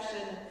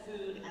discussion,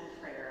 food,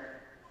 and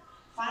prayer.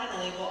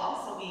 Finally, we'll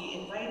also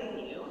be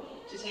inviting you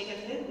to take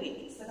a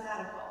midweek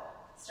sabbatical.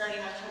 Starting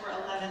October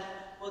 11th,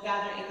 we'll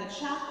gather in the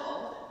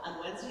chapel on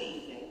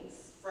Wednesday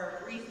evenings for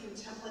a brief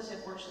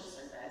contemplative worship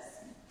service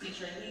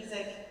featuring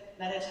music,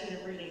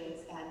 meditative readings,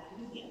 and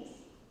communion.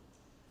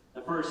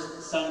 The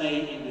first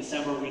Sunday in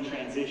December, we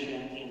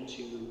transition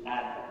into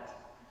Advent,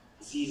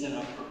 the season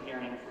of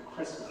preparing for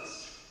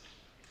Christmas.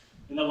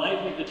 In the life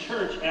of the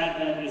church,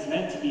 Advent is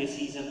meant to be a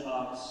season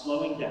of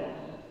slowing down,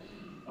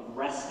 of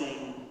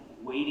resting,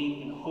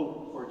 waiting in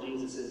hope for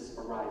Jesus'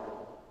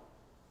 arrival.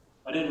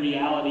 But in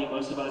reality,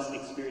 most of us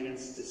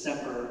experience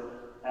December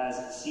as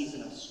a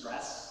season of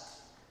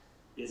stress,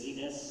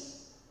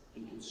 busyness,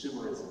 and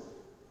consumerism.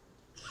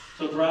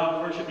 So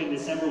throughout worship in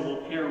December,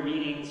 we'll pair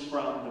readings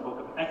from the book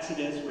of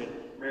Exodus with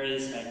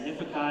Mary's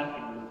Magnificat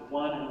in Luke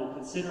 1, and we'll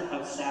consider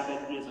how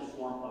Sabbath is a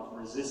form of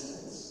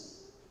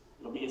resistance.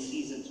 It'll be a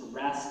season to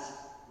rest,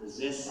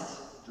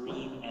 resist,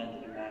 dream,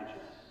 and imagine.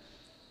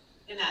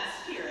 In that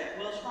spirit,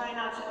 we'll try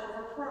not to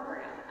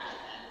overprogram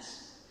Advent.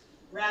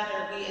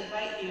 Rather than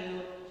invite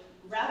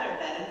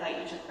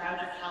you to crowd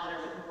your calendar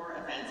with more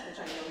events, which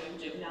I know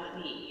you do not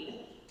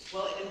need,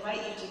 we'll invite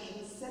you to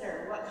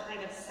consider what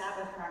kind of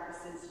Sabbath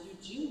practices you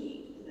do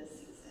need in this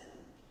season.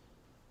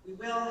 We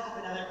will have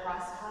another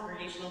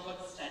cross-congregational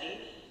book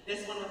study,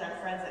 this one with our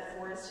friends at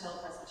Forest Hill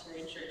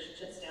Presbyterian Church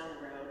just down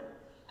the road,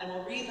 and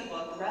we'll read the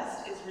book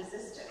Rest is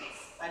Resistance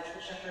by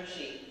Tricia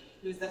Hershey,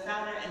 who's the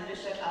founder and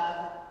bishop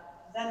of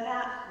the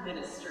Nap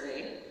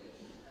Ministry.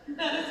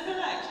 That is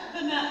correct,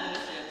 the Nap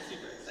Ministry. I'm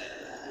super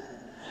excited about it.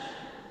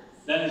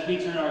 Then as we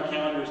turn our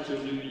calendars to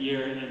a new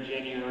year in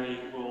January,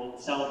 we'll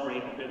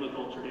celebrate a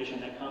biblical tradition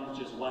that comes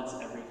just once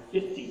every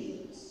 50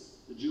 years,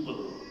 the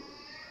Jubilee,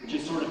 which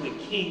is sort of the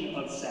king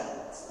of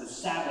Sabbaths, the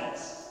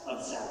Sabbaths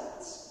of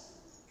Sabbaths.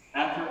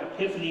 After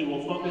Epiphany,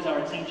 we'll focus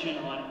our attention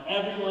on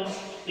everyone's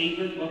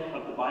favorite book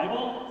of the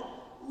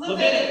Bible,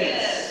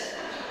 Leviticus.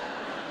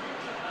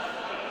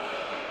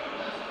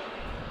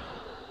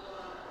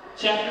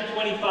 Chapter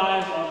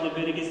 25 of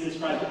Leviticus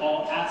describes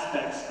all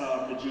aspects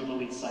of the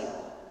Jubilee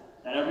cycle.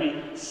 That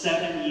every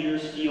 7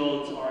 years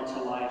fields are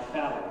to lie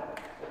fallow.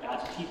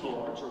 God's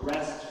people are to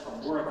rest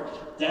from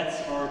work.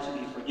 Debts are to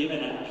be forgiven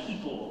and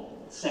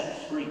people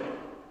set free.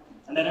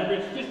 And that every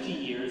 50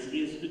 years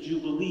is the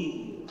Jubilee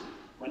year,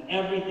 when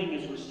everything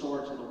is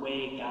restored to the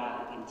way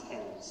God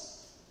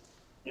intends.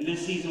 In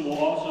this season, we'll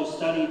also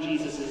study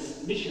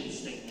Jesus' mission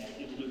statement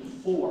in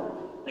Luke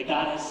 4, that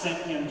God has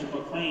sent him to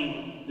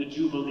proclaim the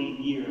Jubilee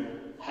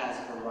year has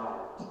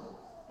arrived.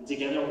 And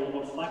together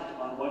we'll reflect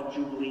on what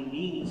Jubilee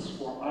means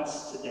for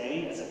us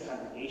today as a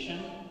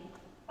congregation,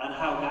 on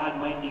how God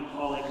might be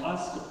calling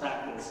us to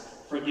practice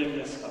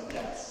forgiveness of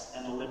debts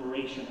and the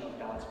liberation of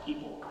God's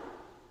people.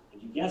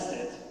 And you guessed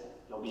it,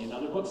 there'll be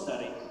another book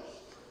study.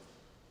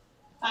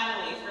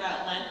 Finally,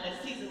 throughout Lent,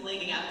 the season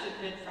leading up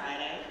to Good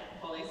Friday,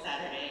 Holy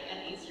Saturday,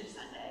 and Easter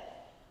Sunday,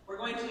 we're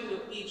going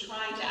to be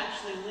trying to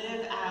actually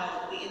live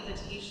out the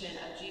invitation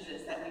of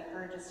Jesus that we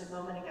heard just a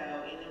moment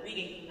ago in the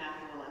reading from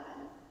Matthew 11,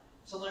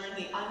 to learn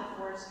the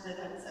unforced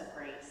rhythms of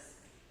grace.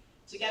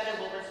 Together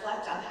we'll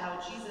reflect on how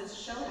Jesus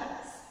showed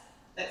us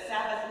that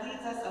Sabbath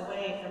leads us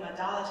away from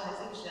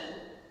idolization,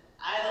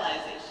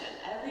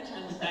 every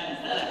time we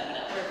practice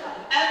that,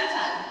 every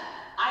time,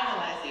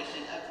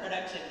 idolization of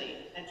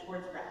productivity and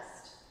towards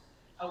rest,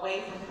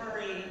 away from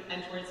hurry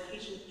and towards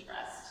patient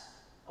trust,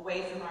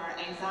 away from our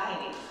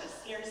anxieties of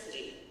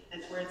scarcity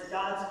and towards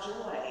God's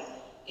joy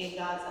in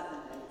God's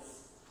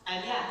abundance.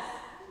 And yes,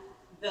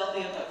 there'll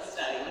be a book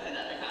study with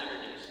another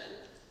congregation.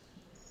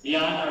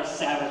 Beyond our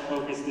Sabbath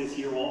focus this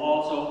year, we'll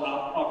also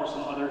offer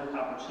some other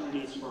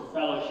opportunities for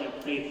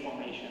fellowship, faith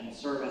formation,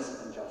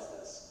 service, and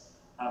justice.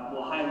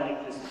 We'll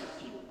highlight just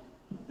a few.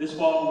 This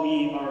fall,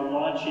 we are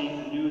launching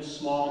a new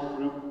small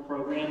group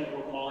program that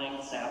we're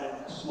calling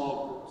Sabbath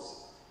Small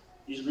Groups.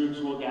 These groups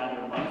will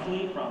gather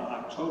monthly from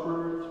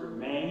October through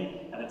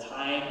May at a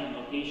time and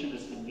location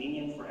that's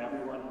convenient for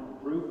everyone in the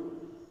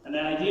group. And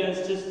the idea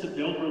is just to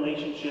build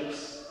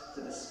relationships,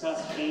 to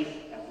discuss faith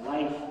and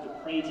life, to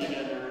pray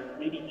together,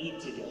 maybe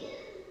eat together.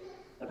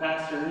 The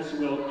pastors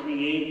will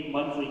create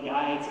monthly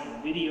guides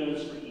and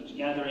videos for each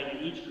gathering,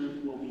 and each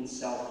group will be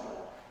self-led.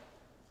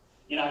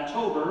 In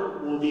October,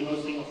 we'll be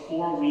hosting a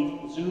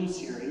 4-week Zoom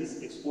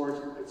series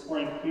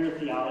exploring queer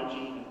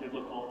theology and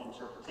biblical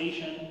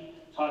interpretation,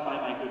 taught by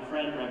my good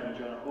friend, Reverend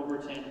Jonah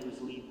Overton,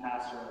 who's lead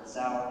pastor at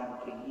Zow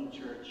MKE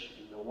Church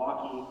in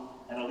Milwaukee,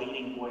 and a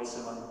leading voice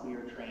among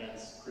queer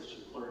trans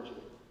Christian clergy.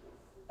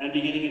 And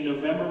beginning in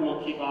November,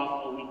 we'll kick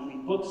off a weekly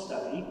book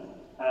study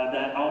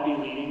that I'll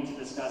be leading to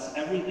discuss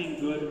Everything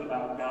Good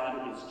About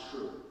God is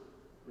True,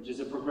 which is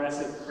a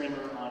progressive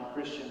primer on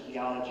Christian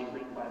theology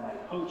written by my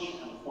coach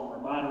and former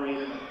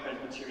moderator of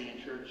Presbyterian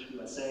Church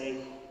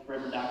USA,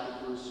 Reverend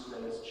Dr. Bruce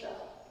Reyes Chow.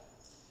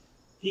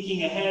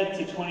 Peeking ahead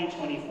to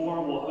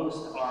 2024, we'll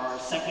host our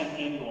second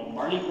annual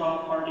Mardi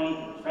Gras party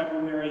in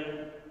February.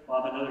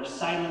 We'll have another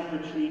silent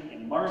retreat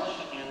in March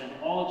and an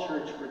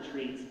all-church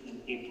retreat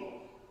in April.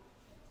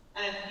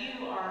 And if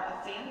you are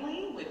a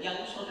family with young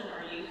children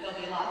or youth,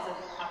 there'll be lots of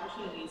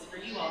opportunities for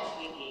you all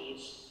to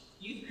engage.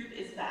 Youth group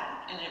is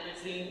back, and it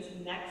resumes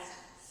next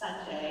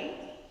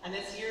Sunday. And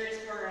this year's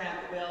program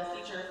will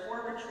feature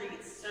 4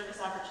 retreats,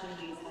 service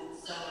opportunities, and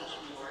so much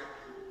more.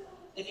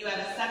 If you have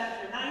a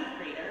 7th or 9th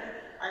grader,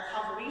 our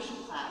confirmation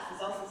class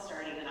is also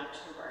starting in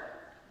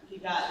October. If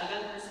you've got a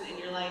young person in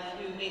your life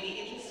who may be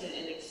interested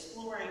in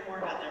exploring more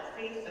about their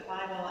faith, the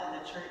Bible,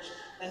 and the church,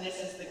 then this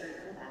is the group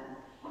for them.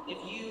 If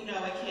you know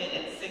a kid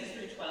in 6th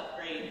through 12th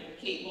grade,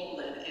 Kate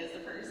Bolden is the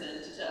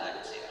person to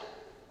talk to.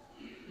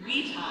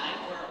 We Time,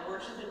 or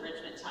Worship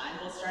Enrichment Time,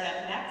 will start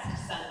up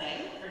next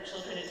Sunday for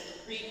children in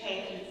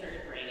pre-K through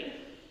 3rd grade.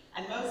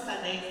 And most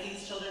Sundays,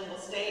 these children will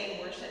stay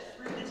and worship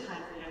through the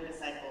time for young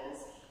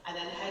disciples, and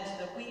then head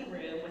to the We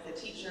Room with a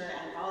teacher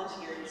and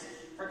volunteers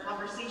for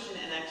conversation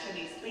and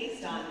activities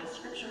based on the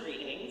scripture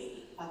readings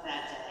of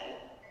that day.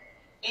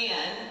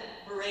 And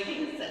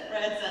Breaking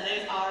Bread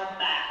Sundays are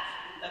back.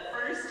 The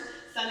first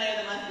Sunday of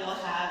the month, we'll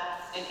have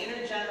an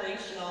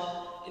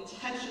intergenerational,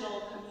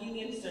 intentional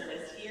communion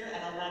service here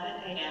at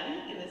 11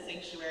 a.m. in the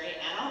sanctuary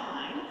and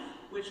online,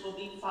 which will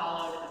be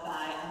followed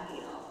by a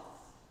meal.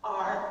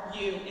 Are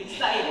you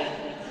excited?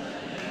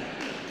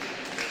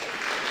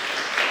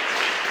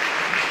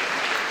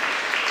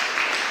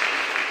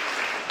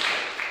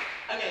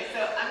 Okay,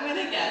 so I'm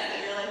going to guess that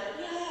you're like,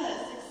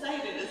 yes,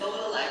 excited is a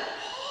little like,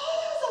 oh,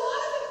 that was a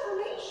lot of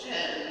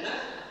information.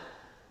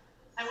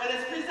 And when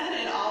it's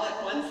presented all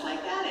at once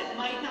like that, it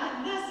might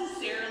not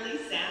necessarily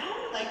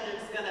sound like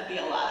there's going to be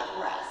a lot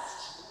of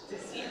rest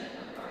this year.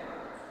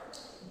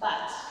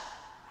 But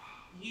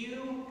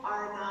you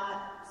are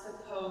not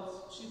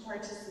supposed to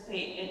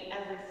participate in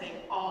everything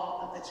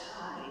all of the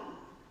time.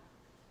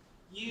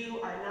 You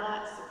are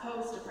not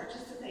supposed to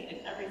participate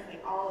in everything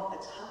all of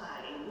the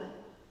time.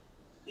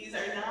 These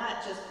are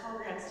not just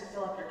programs to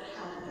fill up your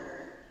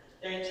calendar.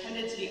 They're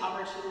intended to be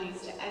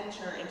opportunities to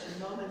enter into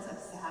moments of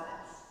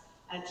Sabbath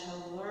and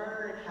to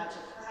learn how to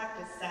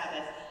practice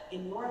Sabbath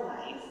in your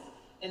life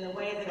in the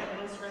way that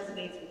it most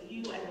resonates with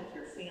you and with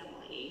your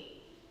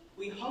family.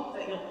 We hope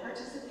that you'll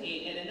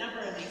participate in a number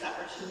of these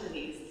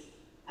opportunities,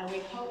 and we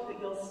hope that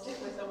you'll stick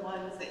with the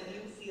ones that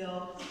you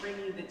feel bring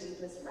you the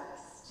deepest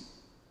rest.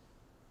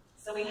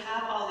 So we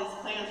have all these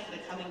plans for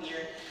the coming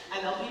year,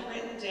 and they'll be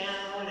written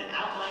down and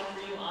outlined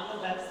for you on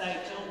the website.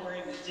 Don't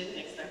worry, we didn't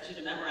expect you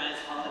to memorize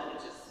all that we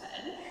just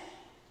said.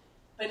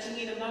 But to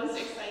me, the most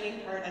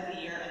exciting part of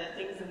the year are the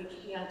things that we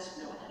can't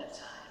know ahead of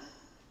time.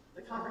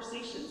 The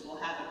conversations we'll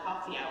have at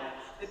coffee hour,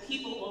 the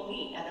people we'll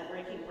meet at a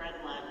breaking bread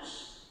lunch,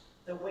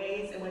 The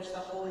ways in which the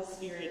Holy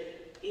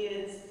Spirit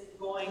is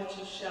going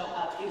to show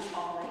up is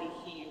already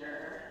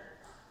here.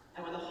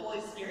 And when the Holy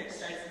Spirit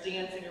starts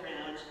dancing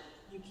around,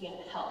 you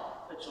can't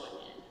help but join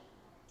in.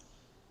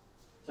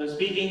 So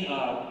speaking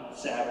of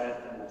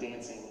Sabbath and the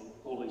dancing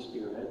Holy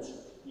Spirit,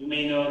 you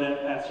may know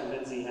that Pastor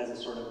Lindsay has a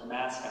sort of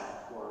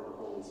mascot for the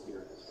Holy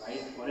Spirit,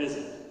 right? What is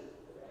it?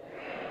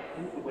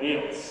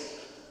 Whales.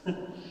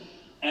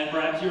 And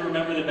perhaps you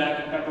remember that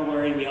back in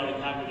February we held a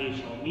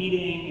congregational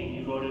meeting and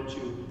you voted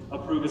to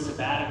approve a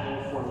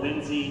sabbatical for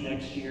Lindsay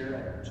next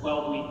year, a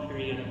 12-week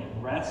period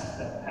of rest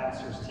that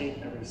pastors take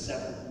every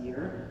 7th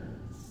year.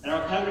 And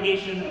our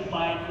congregation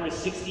applied for a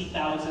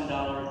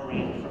 $60,000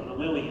 grant from the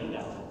Lilly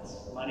Endowment,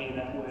 money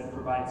that would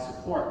provide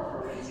support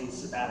for Lindsay's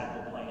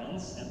sabbatical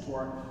plans and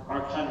for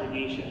our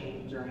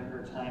congregation during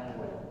her time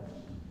away.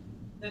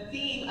 The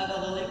theme of the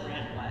Lilly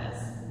Grant was,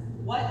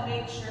 what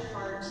makes your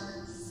heart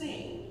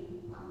sing?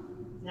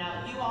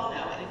 Now, you all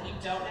know, and if you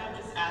don't know,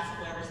 just ask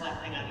whoever's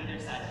laughing on either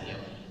side of you.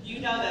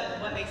 You know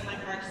that what makes my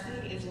heart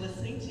sing is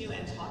listening to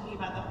and talking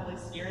about the Holy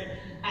Spirit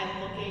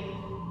and looking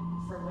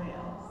for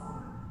whales.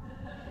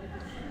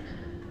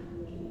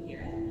 Can you hear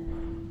it?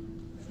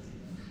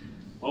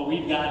 Well,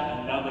 we've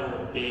got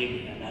another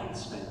big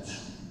announcement.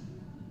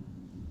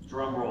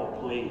 Drum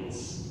roll,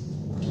 please.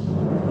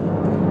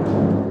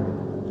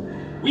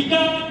 We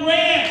got the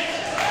grant!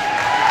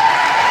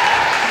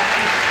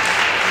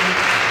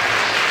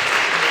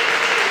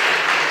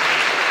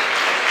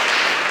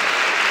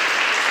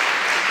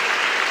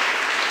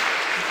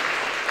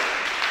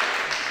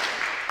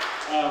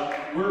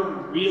 We're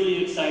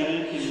really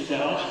excited, can you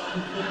tell?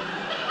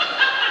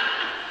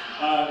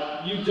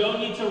 You don't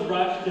need to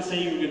rush to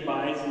say your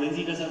goodbyes.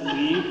 Lindsay doesn't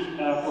leave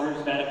for her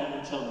sabbatical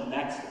until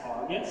next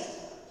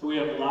August. So we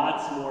have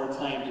lots more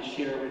time to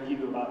share with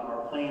you about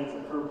our plans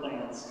and her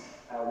plans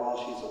while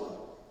she's away.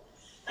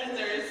 Friends,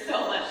 there is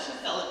so much to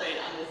celebrate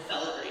on this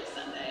Celebrate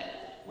Sunday.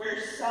 We're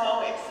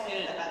so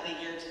excited about the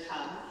year to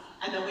come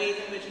and the ways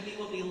in which we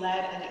will be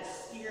led and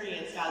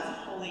experience God's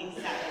holy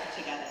Sabbath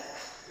together.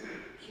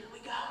 Here we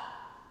go.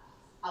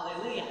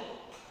 Alleluia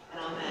and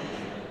amen.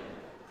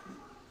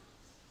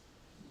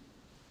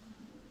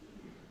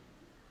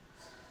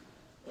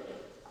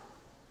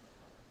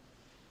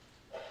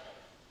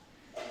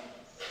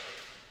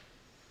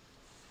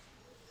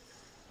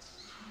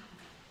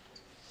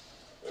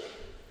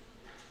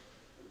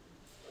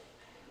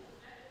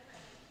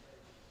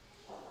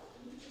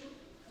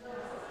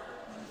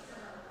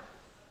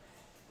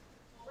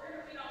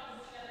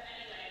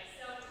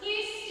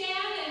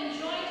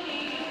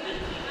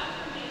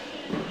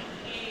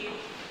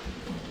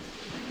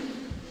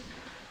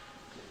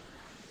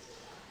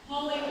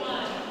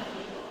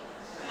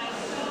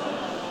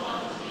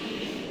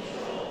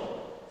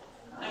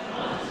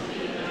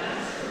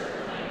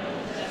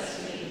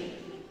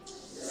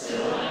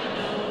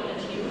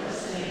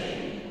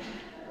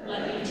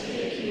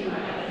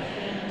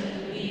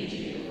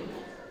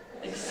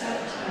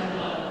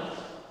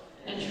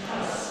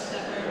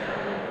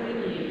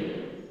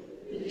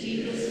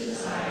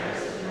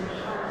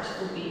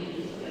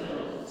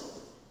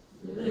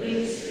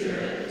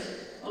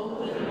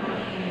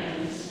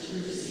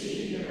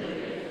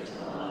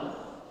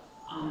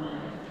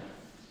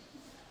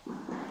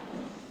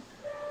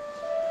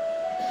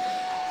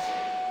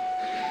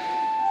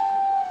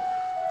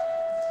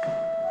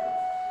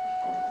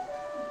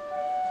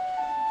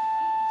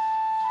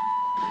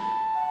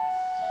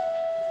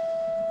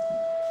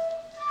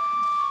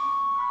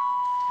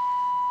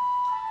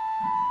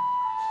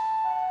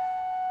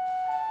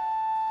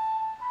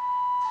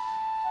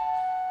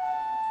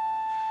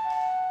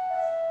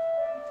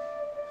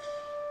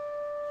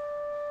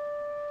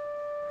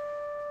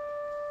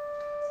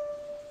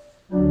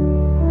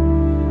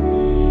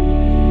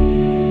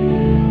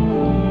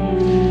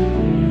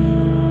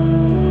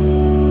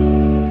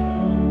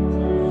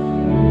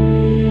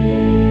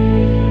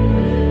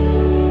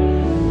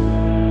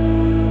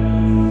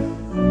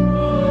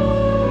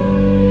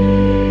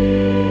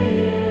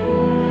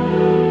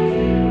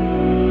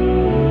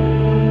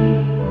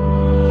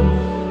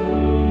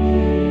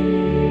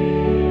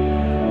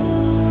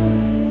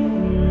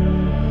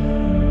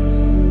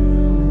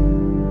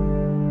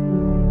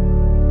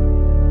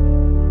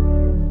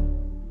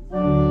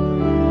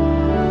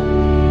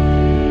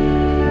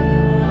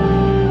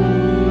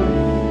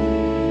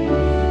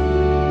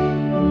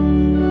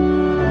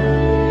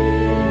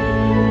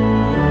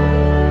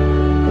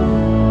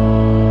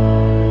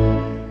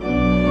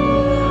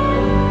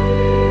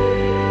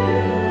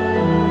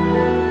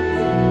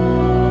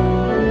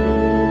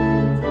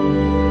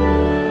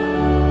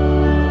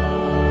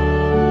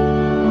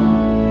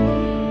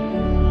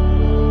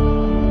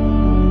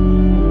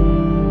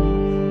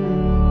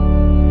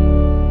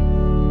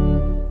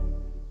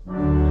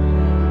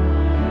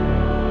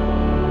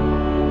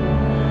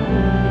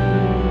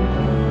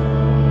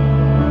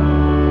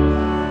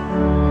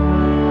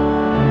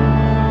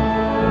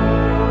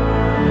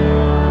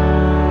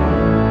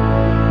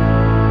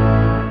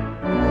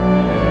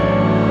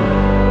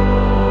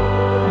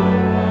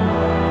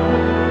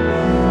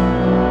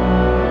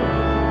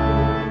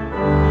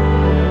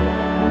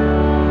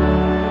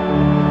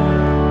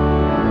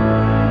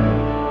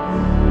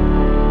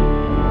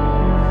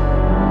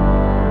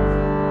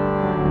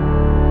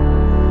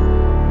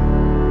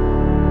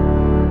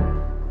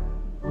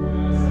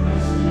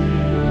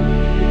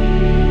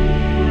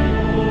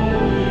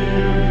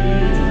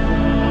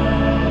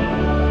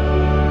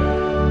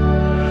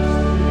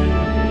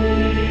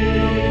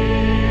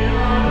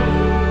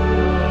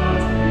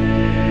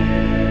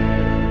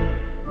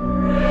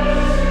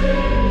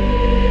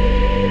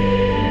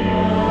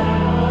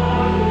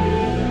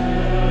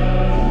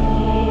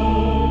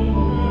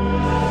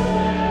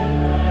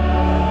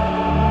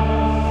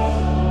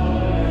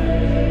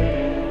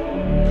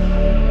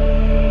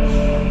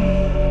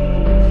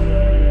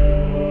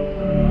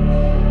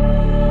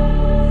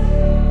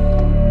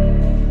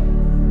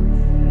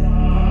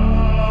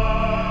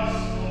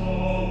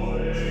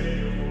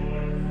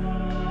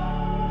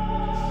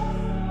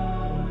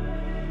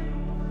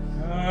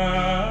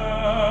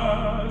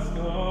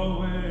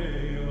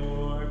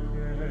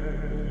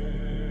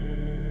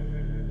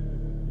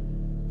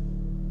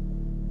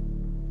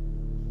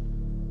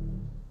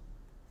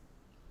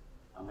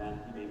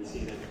 be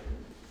seated.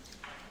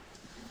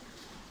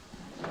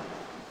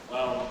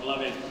 Well,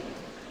 beloved,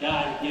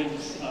 God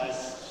gives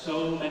us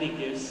so many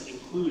gifts,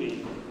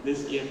 including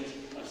this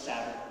gift of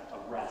Sabbath,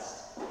 of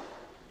rest.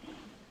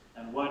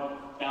 And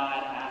what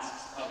God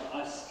asks of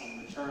us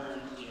in return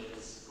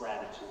is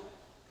gratitude.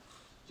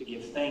 To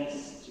give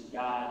thanks to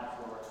God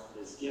for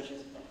this gift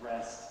of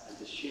rest and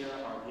to share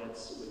our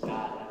gifts with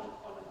God and with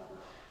one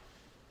another.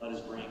 Let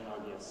us bring our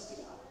gifts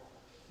to God.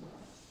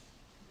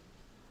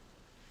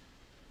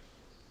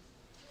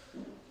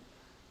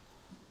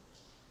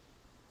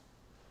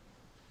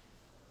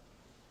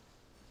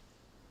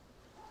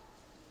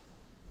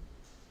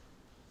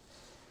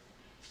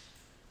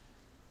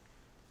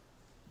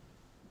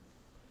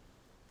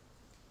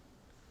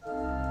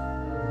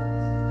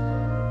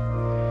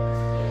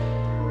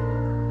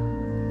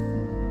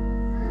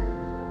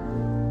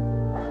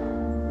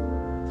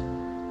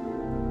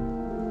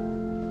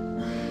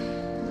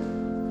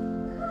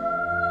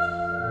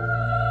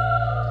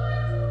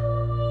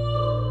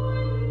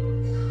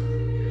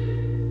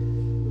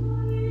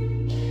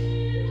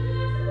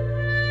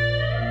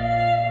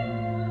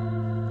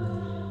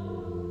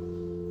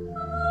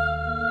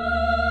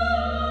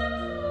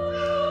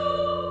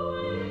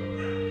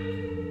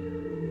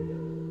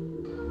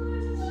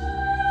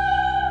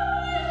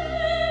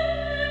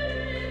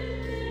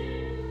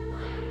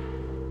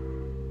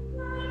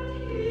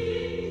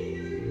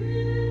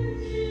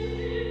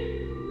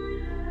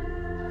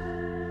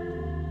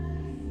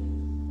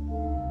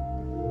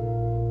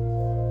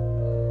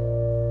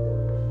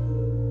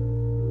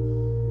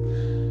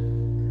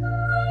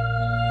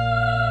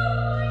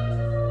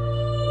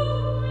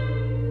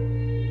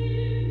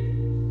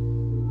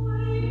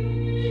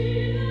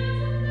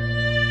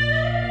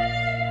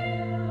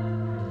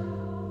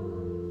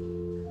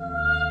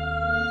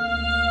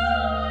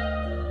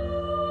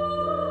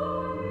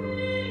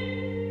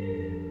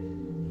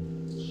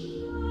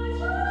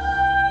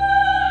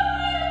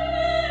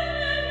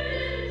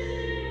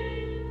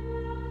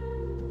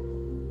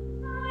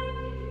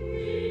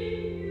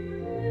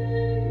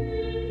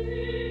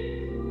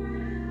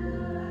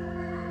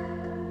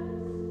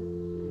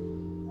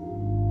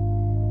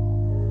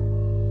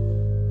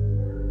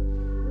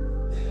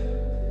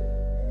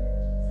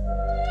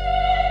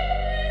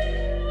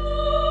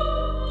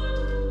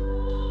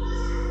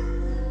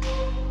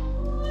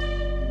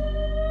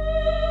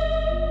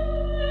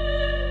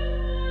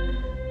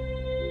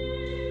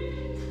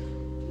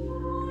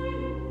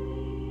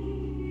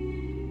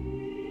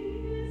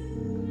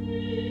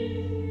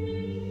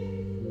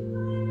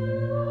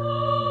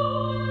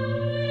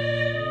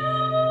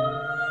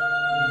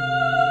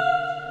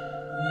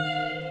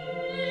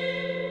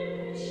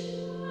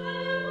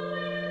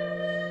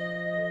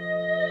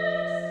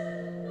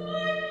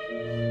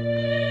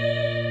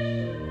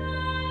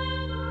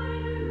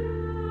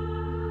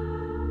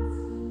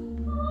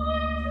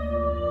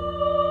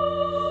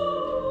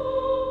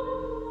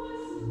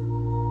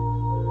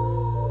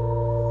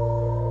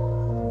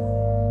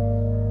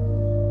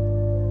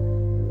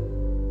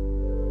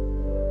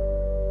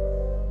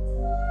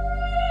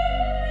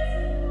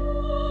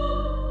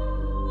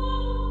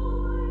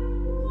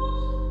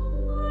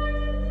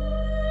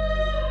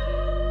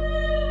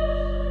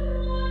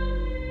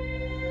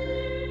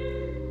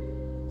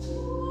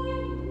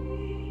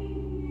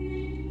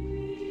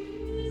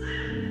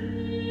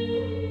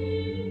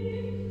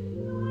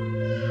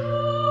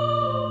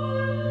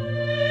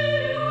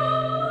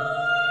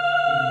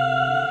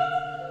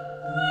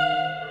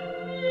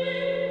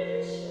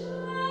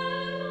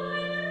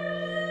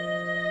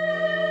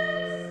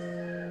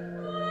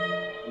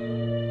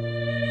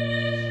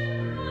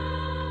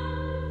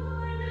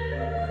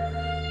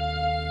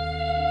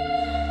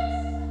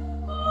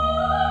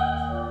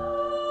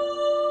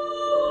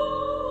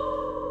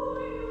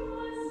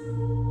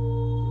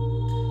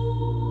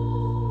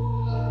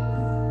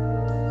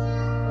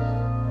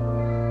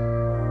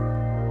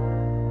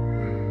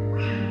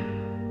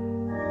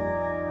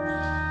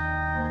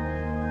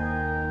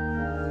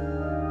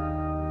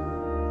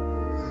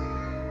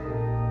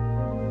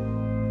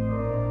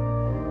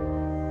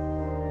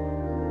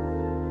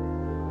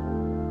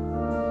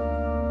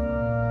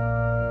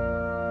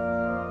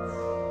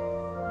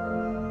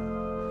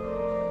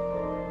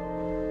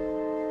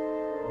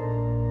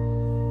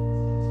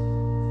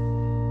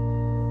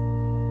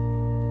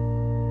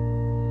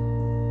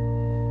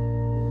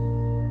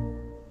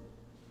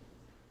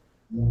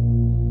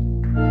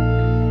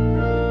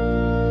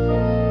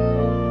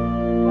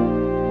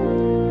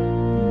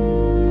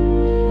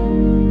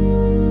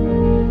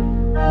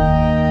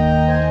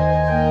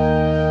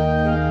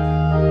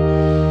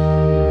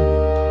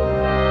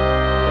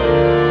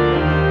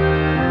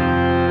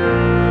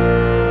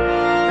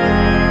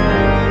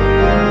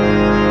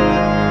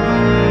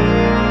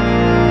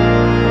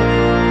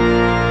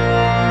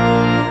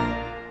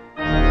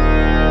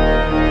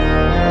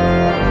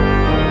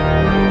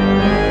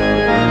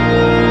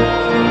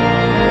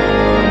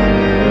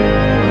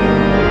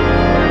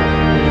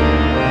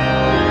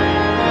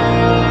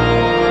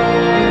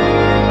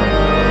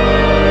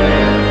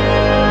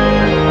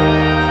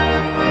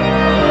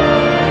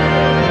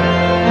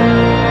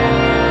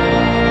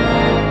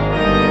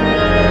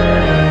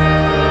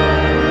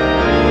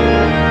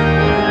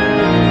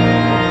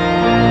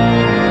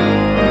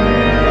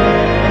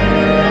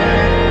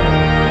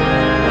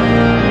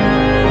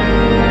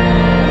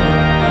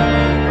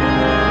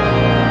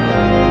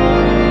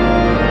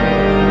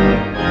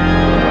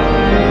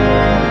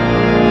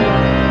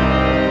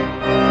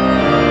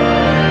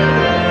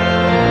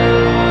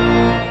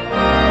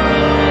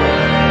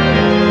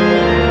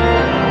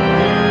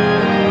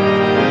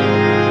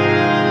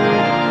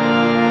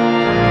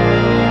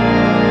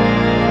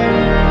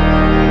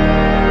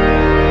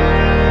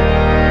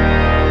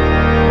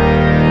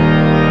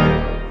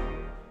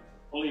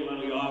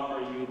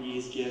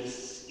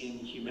 in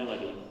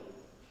humility,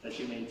 that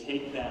you may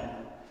take them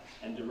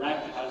and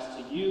direct us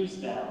to use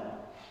them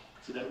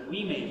so that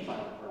we may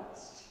find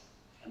rest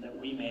and that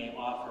we may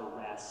offer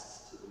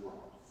rest to the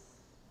world.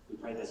 We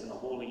pray this in the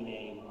holy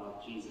name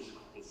of Jesus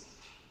Christ.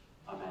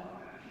 Amen.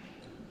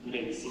 You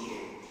may be seated.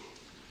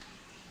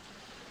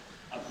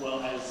 Well,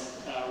 as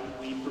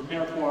we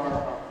prepare for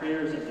our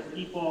prayers of the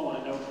people, I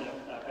want to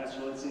note that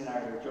Pastor Lindsay and I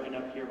are joined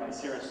up here by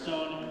Sarah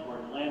Stone and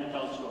Gordon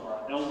Landenfeld, two of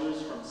our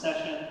elders from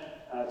session,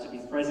 to be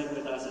present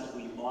with us as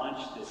we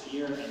launch this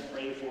year and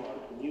pray for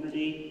our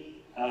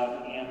community.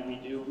 And we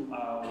do,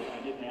 I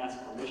didn't ask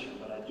permission,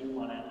 but I do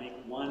want to make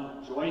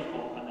one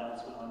joyful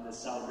announcement on this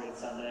Celebrate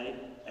Sunday.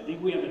 I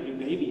think we have a new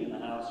baby in the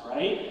house,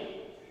 right?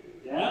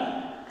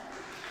 Yeah?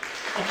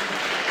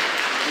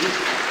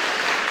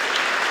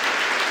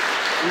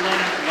 We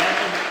want to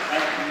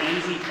welcome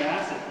Maisie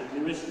Bassett, the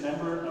newest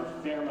member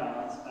of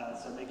Fairmount.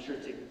 So make sure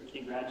to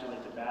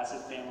congratulate the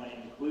Bassett family,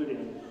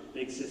 including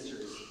big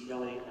sisters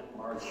Millie and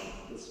Margie,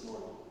 this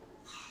morning.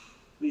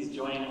 Please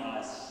join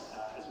us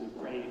as we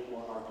pray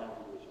for our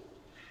congregation.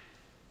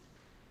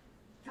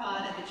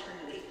 God of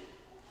eternity,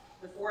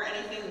 before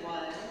anything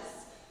was,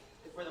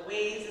 before the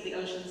waves of the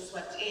ocean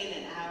swept in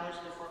and out,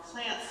 before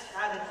plants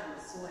sprouted from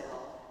the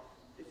soil,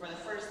 before the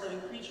first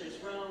living creatures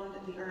roamed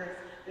the earth,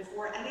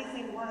 before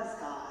anything was,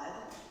 God,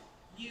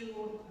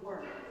 you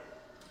were.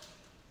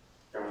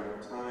 God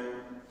of time,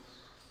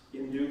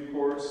 in due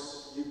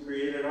course you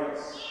created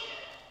us.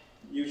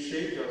 You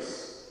shaped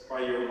us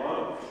by your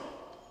love,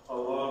 a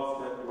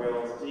love that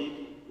dwells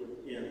deep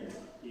within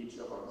each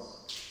of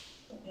us.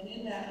 And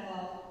in that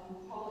love, you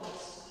called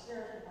us to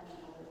care for one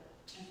another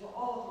and for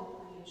all of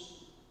your creation.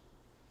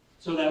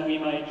 So that we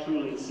might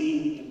truly see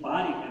the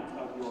embodiment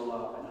of your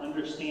love and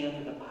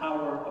understand the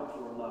power of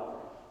your love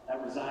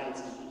that resides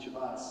in each of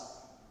us.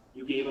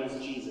 You gave us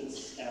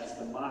Jesus as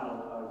the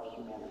model of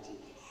humanity.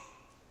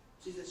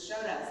 Jesus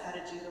showed us how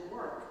to do the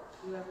work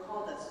you have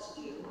called us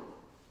to do,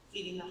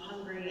 feeding the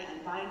hungry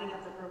and binding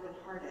up the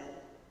brokenhearted,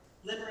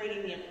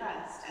 liberating the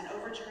oppressed, and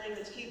overturning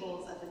the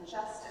tables of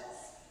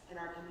injustice in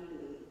our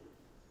community.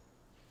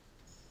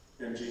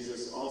 And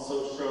Jesus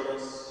also showed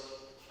us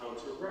how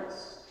to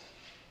rest,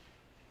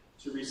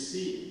 to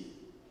receive,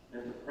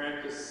 and to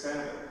practice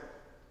Sabbath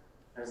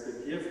as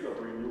the gift of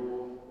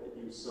renewal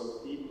that you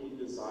so deeply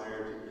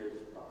desire to give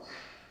us.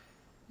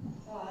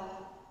 God,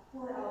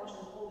 pour out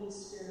your Holy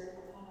Spirit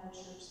upon our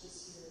church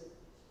this year,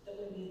 that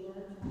we may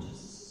learn from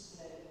Jesus'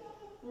 way,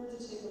 learn to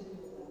take a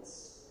real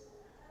rest.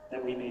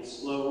 That we may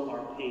slow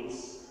our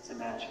pace to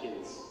match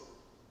his.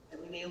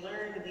 That we may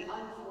learn the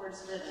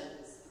unforced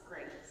rhythms of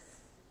grace.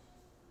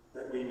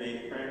 That we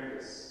may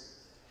practice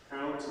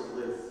how to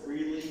live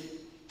freely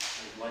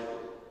and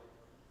lightly.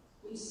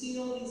 We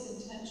seal these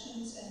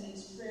intentions and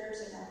these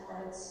prayers in our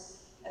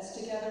hearts as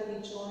together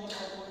we join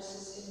our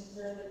voices in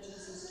the prayer that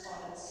Jesus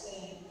taught us,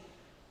 saying,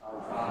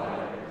 Our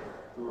Father,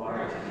 who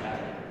art in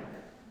heaven,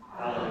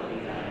 hallowed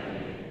be thy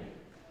name.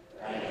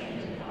 Thy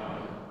kingdom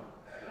come,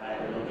 thy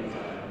will be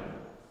done,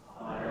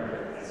 on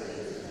earth as it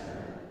is in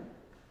heaven.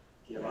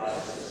 Give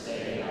us this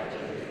day our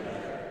daily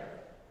bread,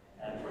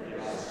 and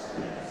forgive us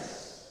our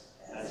debts,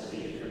 as we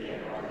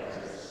forgive our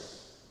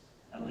debtors.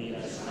 And lead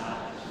us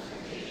not into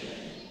temptation,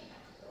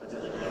 but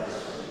deliver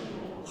us from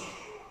evil.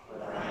 For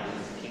thine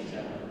is the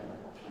kingdom,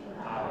 and the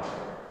power,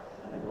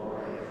 and the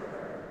glory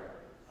forever.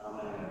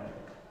 Amen.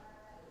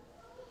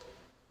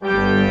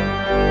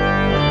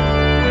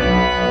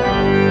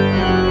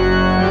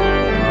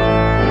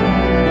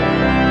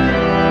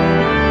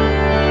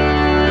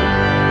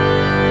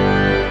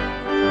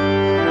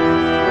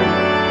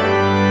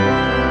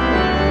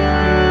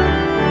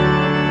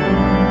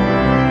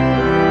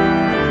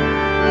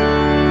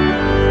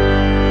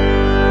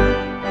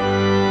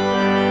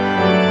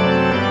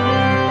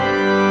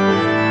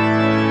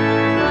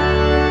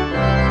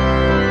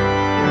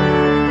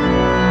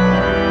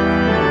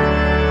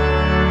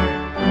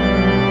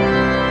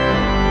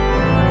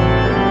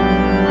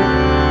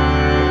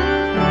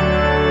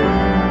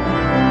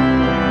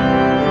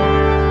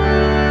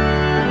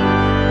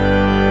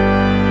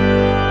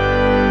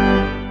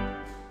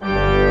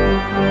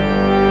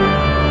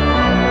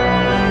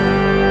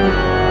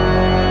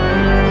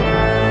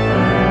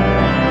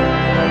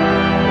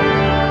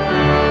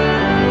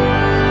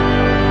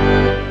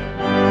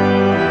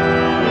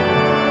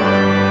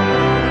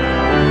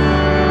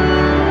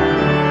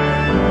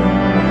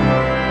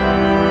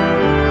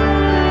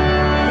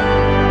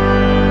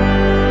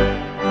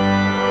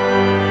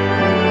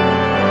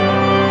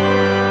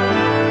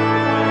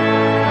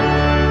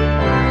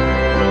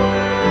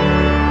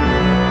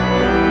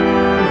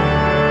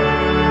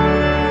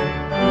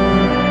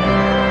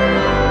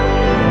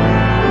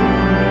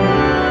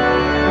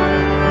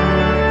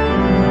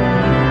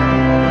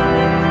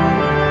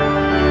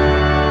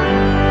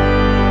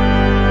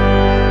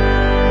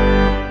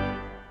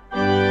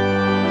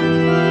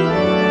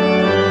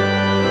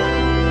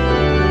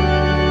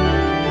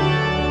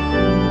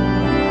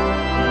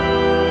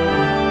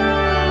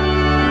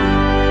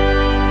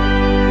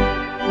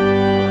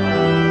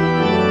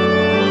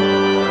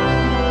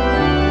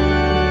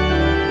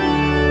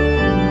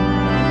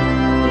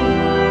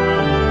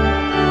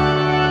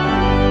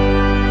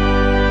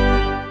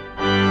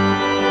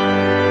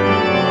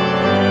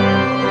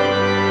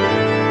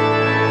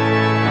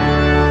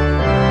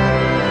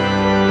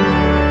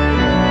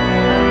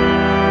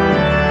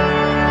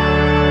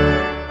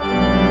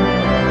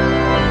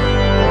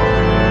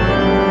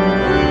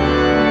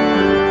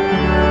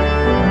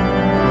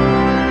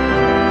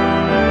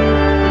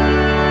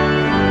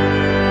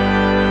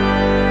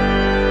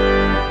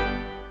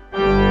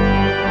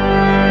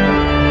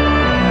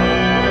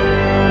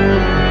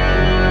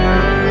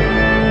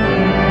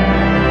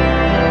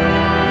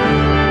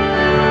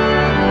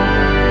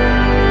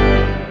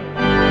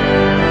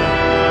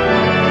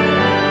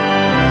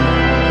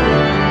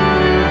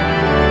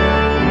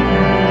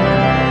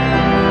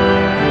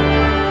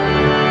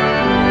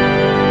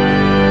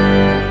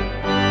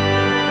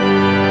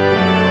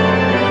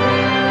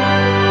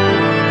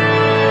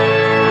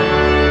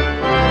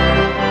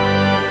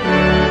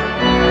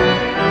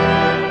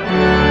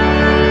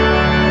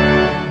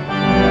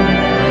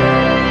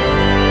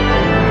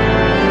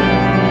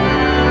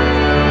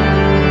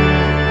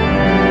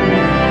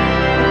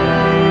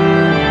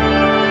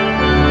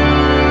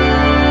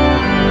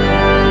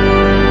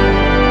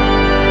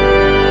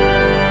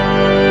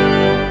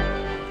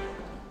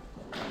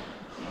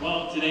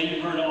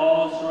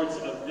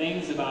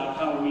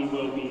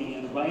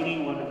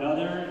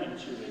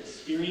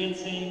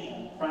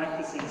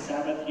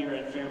 Sabbath here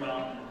at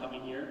Fairmount in the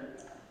coming year.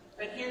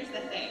 But here's the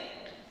thing.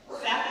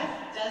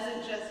 Sabbath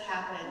doesn't just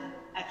happen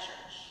at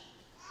church.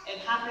 It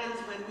happens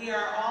when we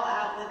are all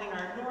out living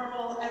our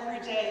normal,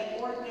 everyday,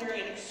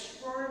 ordinary, and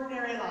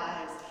extraordinary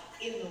lives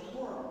in the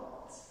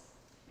world.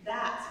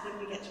 That's when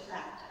we get to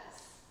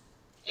practice.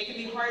 It can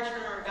be hard to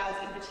remember God's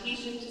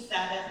invitation to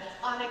Sabbath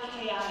on a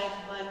chaotic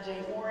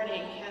Monday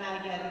morning. Can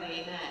I get an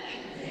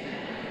amen?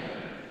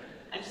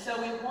 And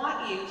so we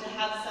want you to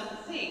have some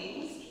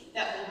things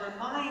that will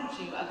remind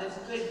you of this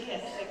good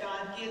gift that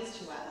God gives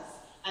to us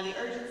and the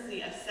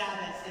urgency of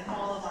Sabbath in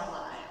all of our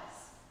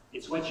lives.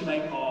 It's what you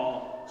might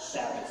call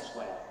Sabbath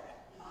swag.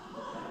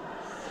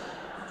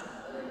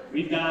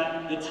 We've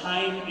got the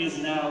Time Is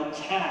Now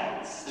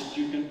tags that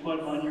you can put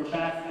on your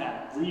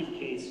backpack,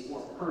 briefcase,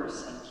 or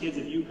purse. And kids,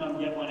 if you come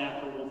get one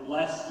after, we'll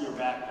bless your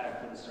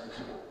backpack for the start of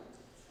school.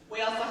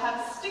 We also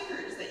have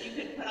stickers that you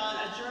can put on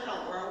a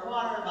journal or a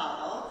water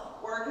bottle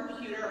or a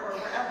computer or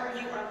wherever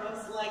you are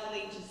most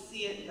likely to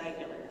see it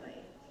regularly.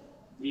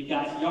 We've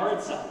got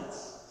yard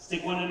signs.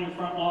 Stick one on your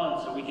front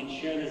lawn so we can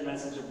share this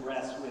message of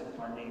rest with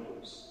our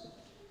neighbors.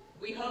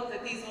 We hope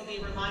that these will be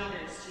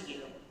reminders to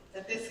you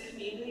that this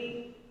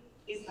community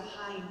is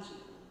behind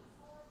you.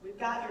 We've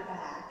got your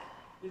back.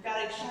 We've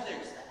got each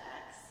other's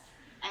backs.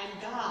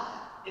 And God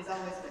is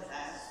always with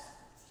us.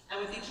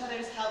 And with each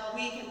other's help,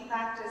 we can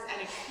practice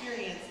and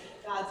experience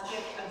God's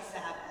gift of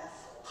Sabbath.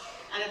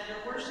 And if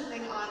you're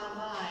worshiping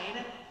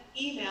online,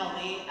 email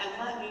me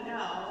and let me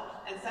know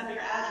and send me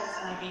your address,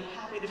 and I'd be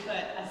happy to put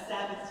a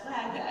Sabbath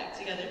swag bag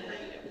together for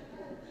you.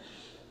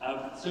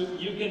 So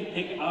you can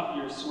pick up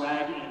your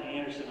swag in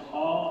Anderson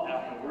Hall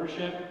after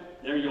worship.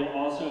 There you'll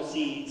also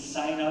see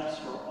sign-ups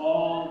for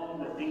all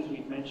the things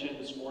we've mentioned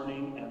this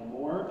morning and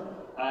more.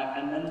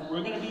 And then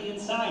we're going to be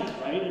inside,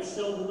 right?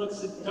 It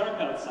looks dark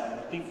outside.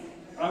 I think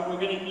we're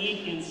going to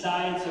eat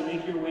inside, so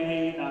make your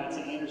way to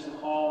Anderson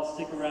Hall.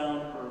 Stick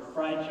around for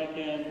fried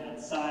chicken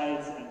and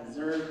sides and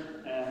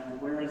dessert.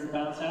 And where is the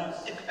bounce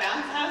house? The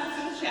bounce house is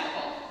in the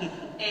chapel.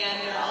 And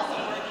there are also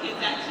more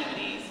kids'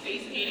 activities,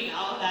 face painting,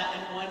 all of that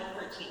in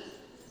 114.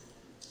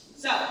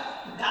 So,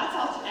 that's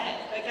all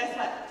today. But guess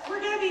what? We're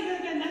going to be here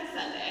again next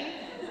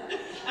Sunday.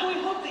 And we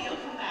hope that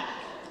you'll come back.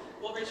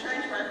 We'll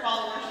return to our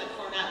fall worship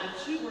format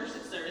with 2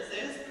 worship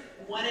services,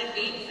 one at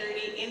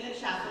 8:30 in the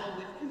chapel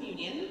with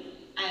communion,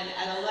 and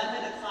at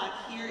 11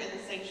 o'clock here in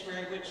the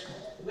sanctuary, which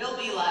will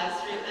be live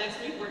streamed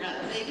next week. We're going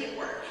to make it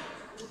work.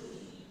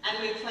 And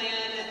we plan,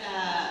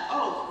 I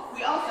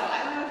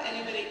don't know if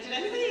did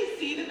anybody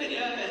see the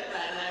video that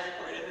Brad and I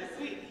recorded this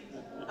week?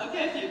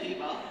 Okay, a few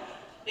people.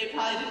 It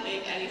probably didn't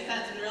make any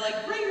sense, and we were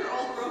like, bring your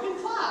old broken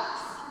clocks.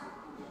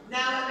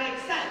 Now it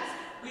makes sense.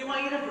 We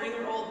want you to bring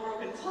your old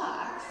broken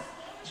clocks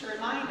to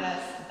remind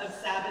us of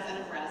Sabbath and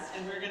of rest,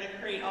 and we're going to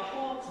create a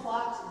whole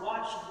clocked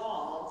watch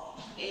wall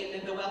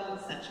in the Welcome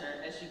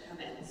Center as you come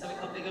in. So we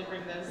hope that you'll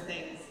bring those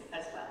things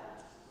as well.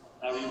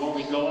 Before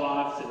we go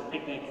off to the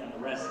picnic and the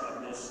rest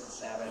of this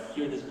Sabbath,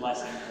 hear this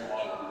blessing for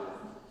all of you.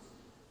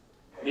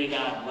 May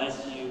God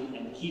bless you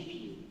and keep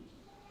you.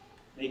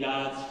 May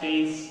God's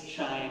face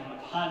shine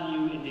upon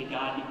you, and may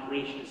God be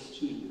gracious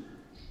to you.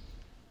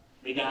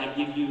 May God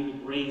give you the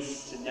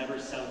grace to never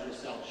sell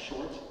yourself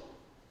short,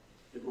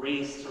 the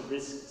grace to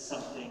risk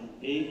something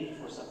big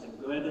for something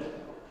good,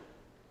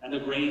 and the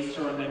grace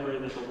to remember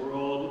that the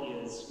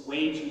world is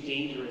way too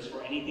dangerous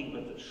for anything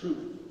but the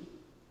truth,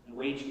 and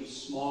way too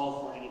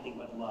small for anything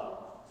but love.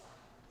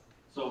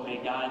 So may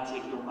God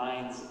take your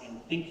minds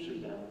and think through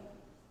them.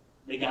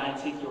 May God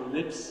take your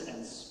lips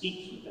and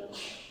speak through them.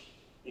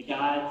 May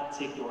God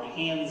take your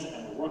hands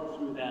and work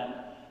through them,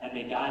 and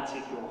may God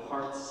take your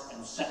hearts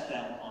and set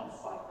them on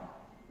fire.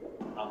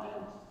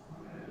 Amen.